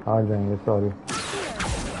 हार जाएंगे. सॉरी.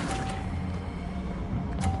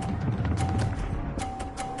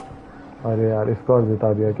 अरे यार इसको और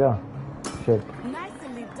जिता दिया क्या? शिट.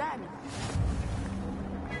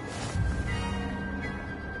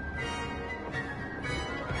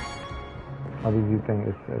 अभी जीतेंगे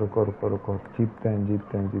इससे. रुको रुको रुको. जीतते हैं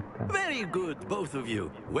जीतते हैं जीतते हैं. Very good, both of you.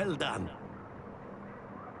 Well done.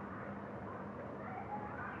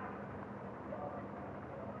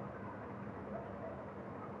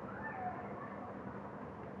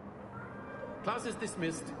 Class is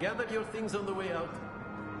dismissed. Gather your things on the way out.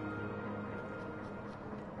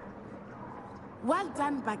 Well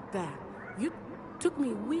done back there. You took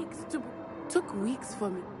weeks for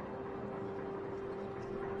me.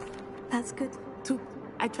 That's good.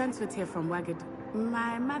 I transferred here from Wagad.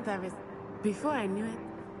 My mother is... Before I knew it...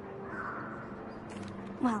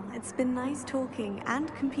 Well, it's been nice talking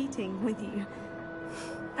and competing with you.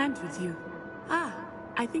 And with you.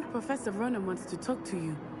 I think Professor Ronan wants to talk to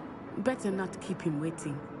you. Better not keep him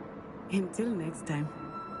waiting. Until next time.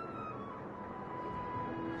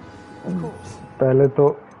 Of course. पहले तो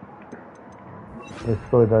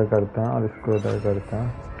इसको इधर करते हैं और इसको इधर करते हैं.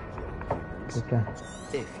 ठीक है.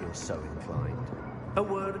 If you're so inclined. A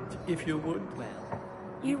word, if you would. Well,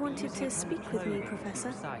 you wanted to speak with me,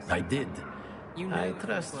 Professor? I did. I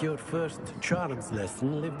trust your first charms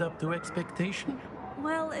lesson lived up to expectation.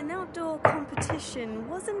 Well, an outdoor competition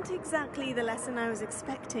wasn't exactly the lesson I was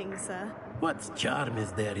expecting, sir. What charm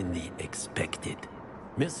is there in the expected?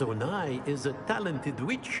 Miss Onai is a talented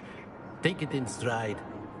witch. Take it in stride.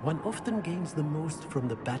 One often gains the most from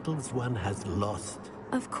the battles one has lost.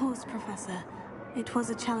 Of course, Professor. It was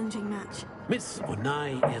a challenging match. Miss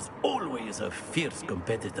Onai is always a fierce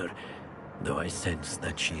competitor, though I sense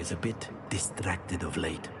that she is a bit distracted of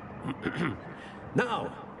late.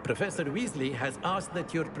 Now, Professor Weasley has asked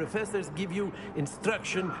that your professors give you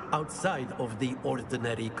instruction outside of the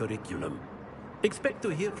ordinary curriculum. Expect to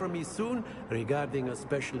hear from me soon regarding a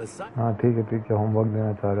special assignment. हाँ ठीक है homework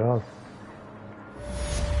देना चाह रहे हो आप?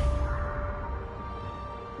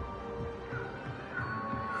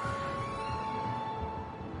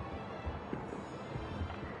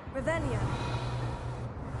 Revelio.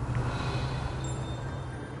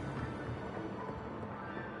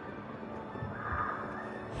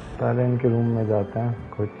 पहले इनके रूम में जाते हैं.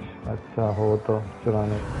 कुछ अच्छा हो तो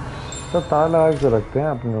चुराने. तो ताला लगा के रखते हैं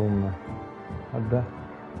अपने रूम में. अद्दा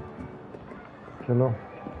चलो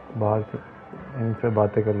बाहर से इनसे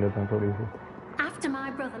बातें कर लेते हैं थोड़ी सी. After my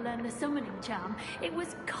brother learned the summoning charm, it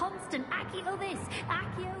was constant Accio this,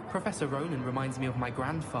 Accio that. Professor Ronan reminds me of my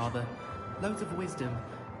grandfather. Loads of wisdom,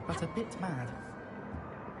 but a bit mad.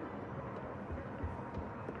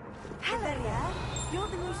 Hello there.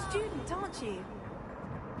 You're the new student, aren't you?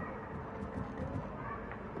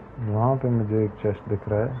 वहाँ पे मुझे एक chest दिख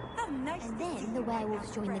रहा है. And then the werewolves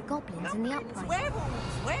joined the goblins in the uprising.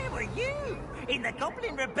 Werewolves? Where were you? In the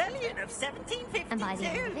Goblin Rebellion of 1752? And by the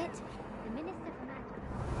end of it, the Minister for Magic...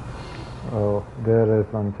 Oh, there is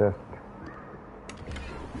one chest.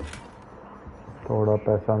 थोड़ा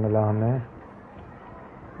पैसा मिला हमें.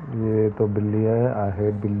 ये तो बिल्ली है. I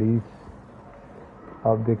hate बिल्ली.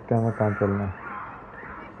 अब देखते हैं हमें कहाँ चलना है.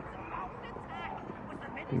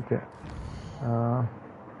 ठीक है.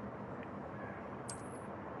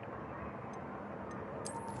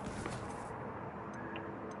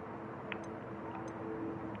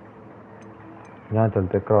 यहाँ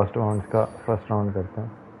चलते. क्रॉस राउंड का फर्स्ट राउंड करते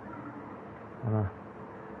हैं, है ना.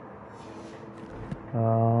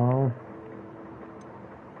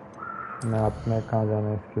 मैप में कहाँ जाना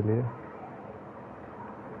है इसके लिए?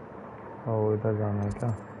 और इधर जाना है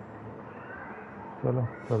क्या? चलो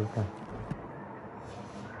चलते हैं.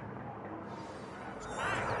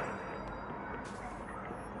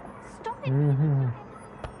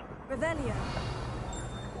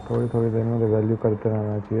 थोड़ी थोड़ी देर में रिवैल्यू करते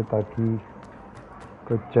रहना चाहिए ताकि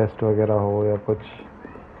कुछ चेस्ट वगैरह हो या कुछ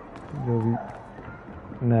जो भी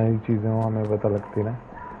नई चीज़ें हो हमें पता लगती ना।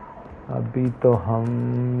 अभी तो हम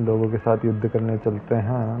लोगों के साथ युद्ध करने चलते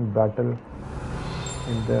हैं। Battle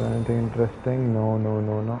is there anything interesting? No no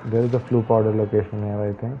no no. There is a flu powder location है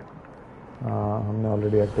आई थिंक। हमने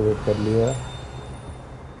ऑलरेडी एक्टिवेट कर लिया है।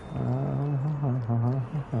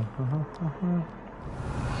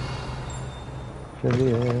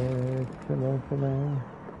 चलिए चलो चलो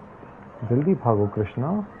जल्दी भागो कृष्णा,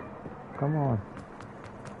 कम ऑन।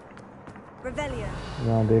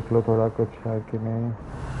 यहाँ देख लो थोड़ा कुछ है कि नहीं।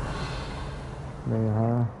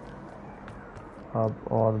 यहाँ अब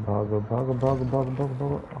और भागो भागो भागो भागो भागो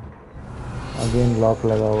भागो। अगेन लॉक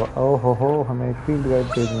लगा हुआ। ओह हो हमें एक फील्ड गाइड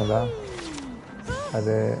पेज मिला।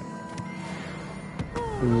 अरे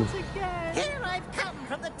Here I've come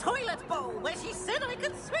from the toilet bowl where she said I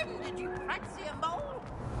could swim. Did you fancy a mole?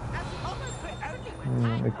 As long as we're only with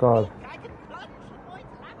time एक और। I can plunge in my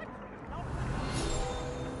lavatory.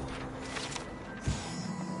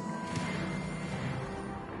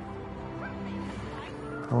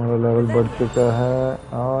 हमारा level बढ़ चुका है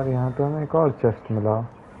और यहाँ पे हमें एक और चेस्ट मिला।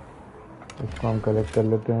 इसको हम कलेक्ट कर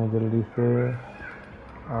लेते हैं जल्दी से।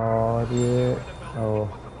 और ये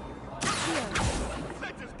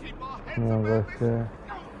वैसे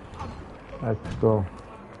let's go.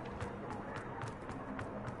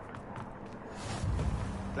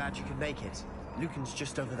 Glad you could make it. Lucan's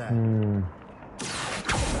just over there.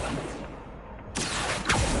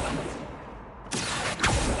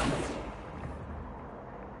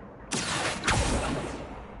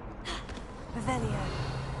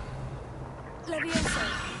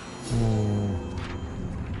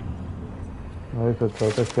 वही सोच रहा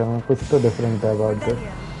था कि हमें कुछ तो डिफरेंट है about this.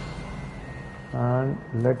 And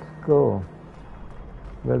let's go.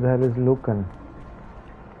 Where the hell is लुकन?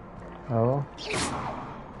 Oh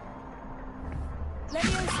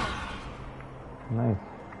nice.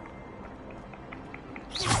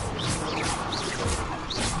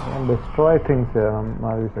 हम डिस्ट्रॉय थिंग्स है, हम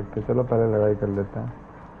मार भी सकते। चलो पहले लड़ाई कर लेते हैं।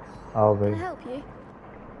 आओ भाई।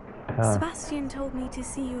 Sebastian told me to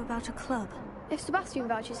see you about a club. If Sebastian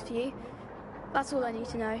vouches for you, that's all I need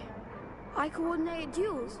to know. I coordinate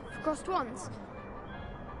duels for crossed ones.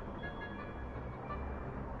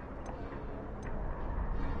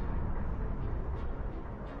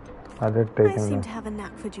 I seem to have a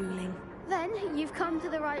knack for dueling. Then you've come to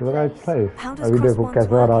the right place. How does अभी crossed देखो ones कैसे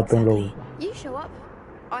work हराते हैं exactly? लोग। You show up,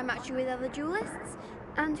 I match you with other duelists,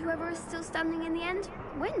 and whoever is still standing in the end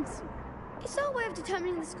wins. It's our way of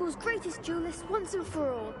determining the school's greatest duelist once and for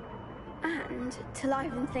all. And to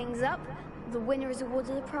liven things up, the winner is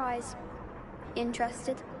awarded a prize.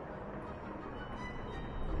 Interested?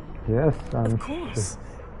 Yes, of course.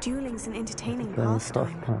 Dueling's an entertaining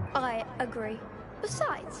pastime. I agree.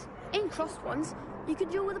 Besides, in crossed ones, you could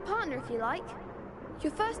duel with a partner if you like.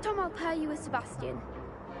 Your first time I'll pair you with Sebastian.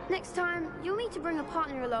 Next time, you'll need to bring a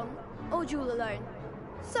partner along, or duel alone.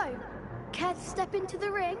 So, care to step into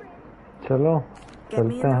the ring? चलो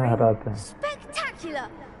चलते हैं, हराते हैं। Spectacular!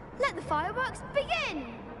 Let the fireworks begin!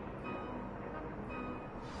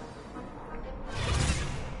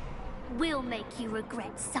 We'll make you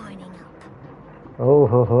regret signing up.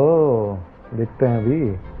 ओह हो देखते हैं अभी।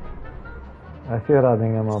 ऐसे हरा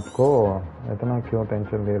देंगे हम आपको। इतना क्यों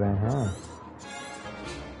टेंशन ले रहे हैं?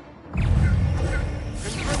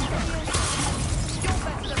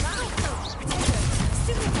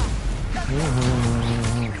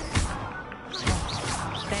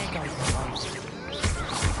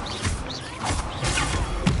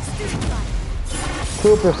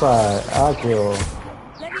 Stupefy, Accio,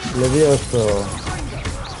 Levioso,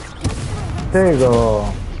 Tego,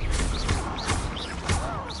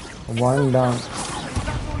 one down,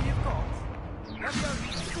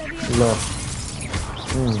 लो,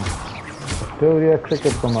 तो रिएक्ट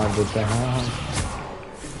को मार देते हैं हम,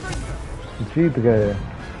 जीत गए।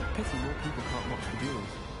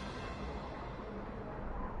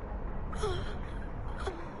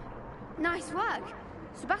 Nice work.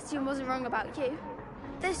 Sebastian wasn't wrong about you.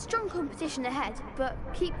 There's strong competition ahead, but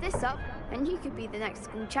keep this up and you could be the next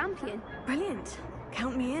school champion. Brilliant.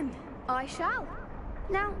 Count me in. I shall.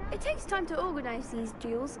 Now, it takes time to organize these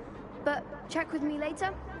duels, but check with me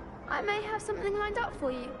later. I may have something lined up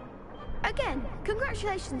for you. Again,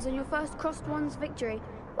 congratulations on your first Crossed Ones victory.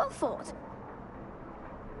 Well fought.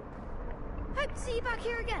 Hope to see you back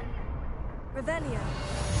here again. Revelio.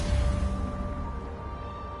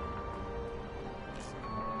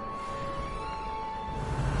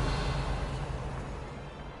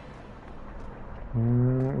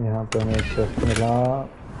 यहाँ पे हमें test मिला,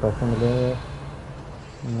 पैसे मिले,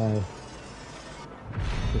 नहीं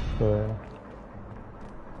इसको है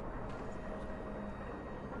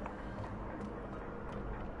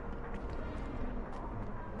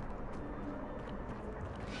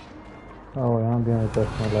यहाँ भी हमें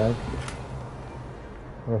चश्मा लायक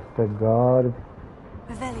रस्ते गार्ड,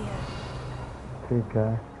 ठीक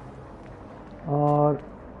है। और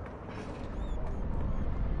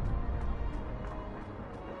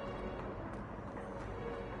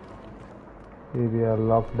एरिया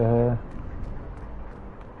लॉक्ड है,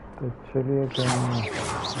 तो चलिए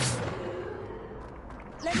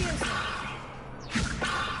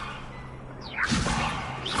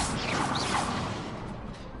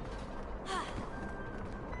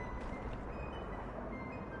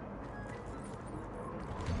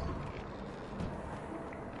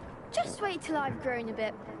Just wait till I've grown a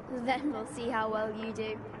bit, then we'll see how well you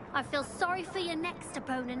do. I feel sorry for your next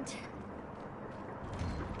opponent.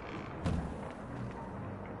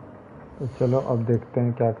 तो चलो अब देखते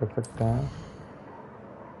हैं क्या कर सकते हैं।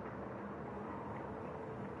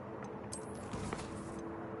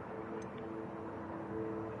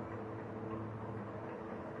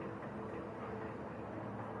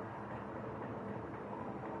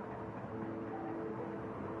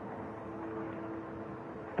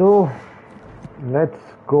 तो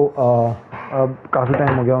लेट्स गो। अब काफ़ी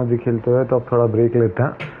टाइम हो गया मुझे खेलते हुए, तो अब थोड़ा ब्रेक लेते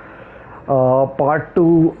हैं। पार्ट 2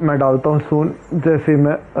 मैं डालता हूँ सून। जैसे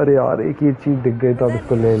मैं, अरे यार एक ये चीज़ दिख गई तो अब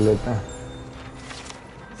इसको ले लेते हैं,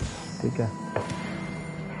 ठीक है।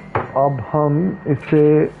 अब हम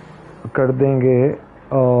इसे कर देंगे,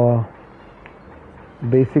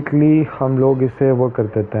 बेसिकली हम लोग इसे वो कर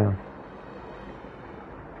देते हैं।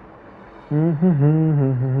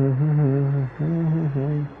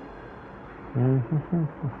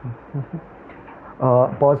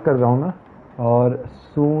 पॉज कर रहा हूँ मैं, और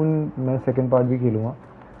सून मैं सेकंड पार्ट भी खेलूँगा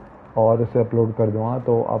और उसे अपलोड कर दूँगा।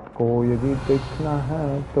 तो आपको यदि देखना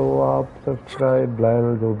है तो आप सब्सक्राइब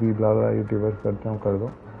ब्लाइल जो भी ब्ला यूट्यूबर्स करते हो कर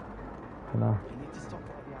दो, है ना।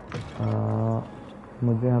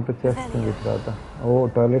 मुझे यहाँ पे चेस्ट नहीं दिख रहा था। ओ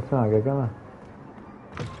टॉयलेट्स में आ गया क्या मैं?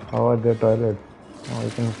 और दे toilet you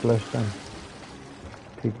can flush them,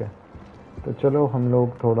 ठीक है। तो चलो हम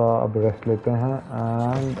लोग थोड़ा अब रेस्ट लेते हैं,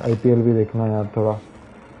 एंड IPL भी देखना है यार थोड़ा,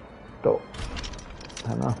 तो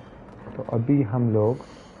है ना। तो अभी हम लोग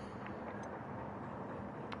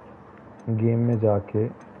गेम में जाके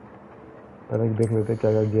पहले देख लेते हैं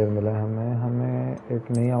क्या क्या गियर मिला है हमें। हमें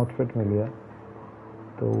एक नई आउटफिट मिली है,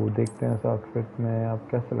 तो देखते हैं इस आउटफिट में आप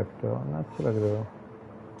कैसे लगते हो। ना अच्छे लग रहे हो,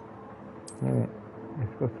 नहीं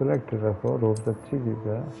इसको सिलेक्ट रखो, रोज अच्छी चीज़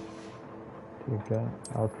है, ठीक है।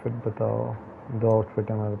 आउटफिट बताओ, 2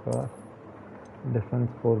 आउटफिट है हमारे पास। डिफेंस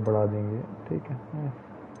 4 बढ़ा देंगे, ठीक है।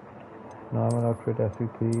 नॉर्मल आउटफिट ऐसी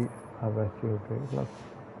थी, अब ऐसी हो गई,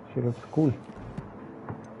 शी लुक्स कूल।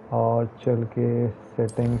 और चल के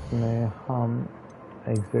सेटिंग्स में हम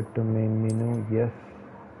exit to main menu, yes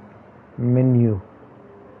menu,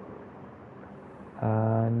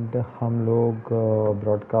 and हम लोग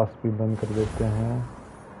ब्रॉडकास्ट भी बंद कर देते हैं।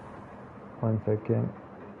 1 सेकेंड,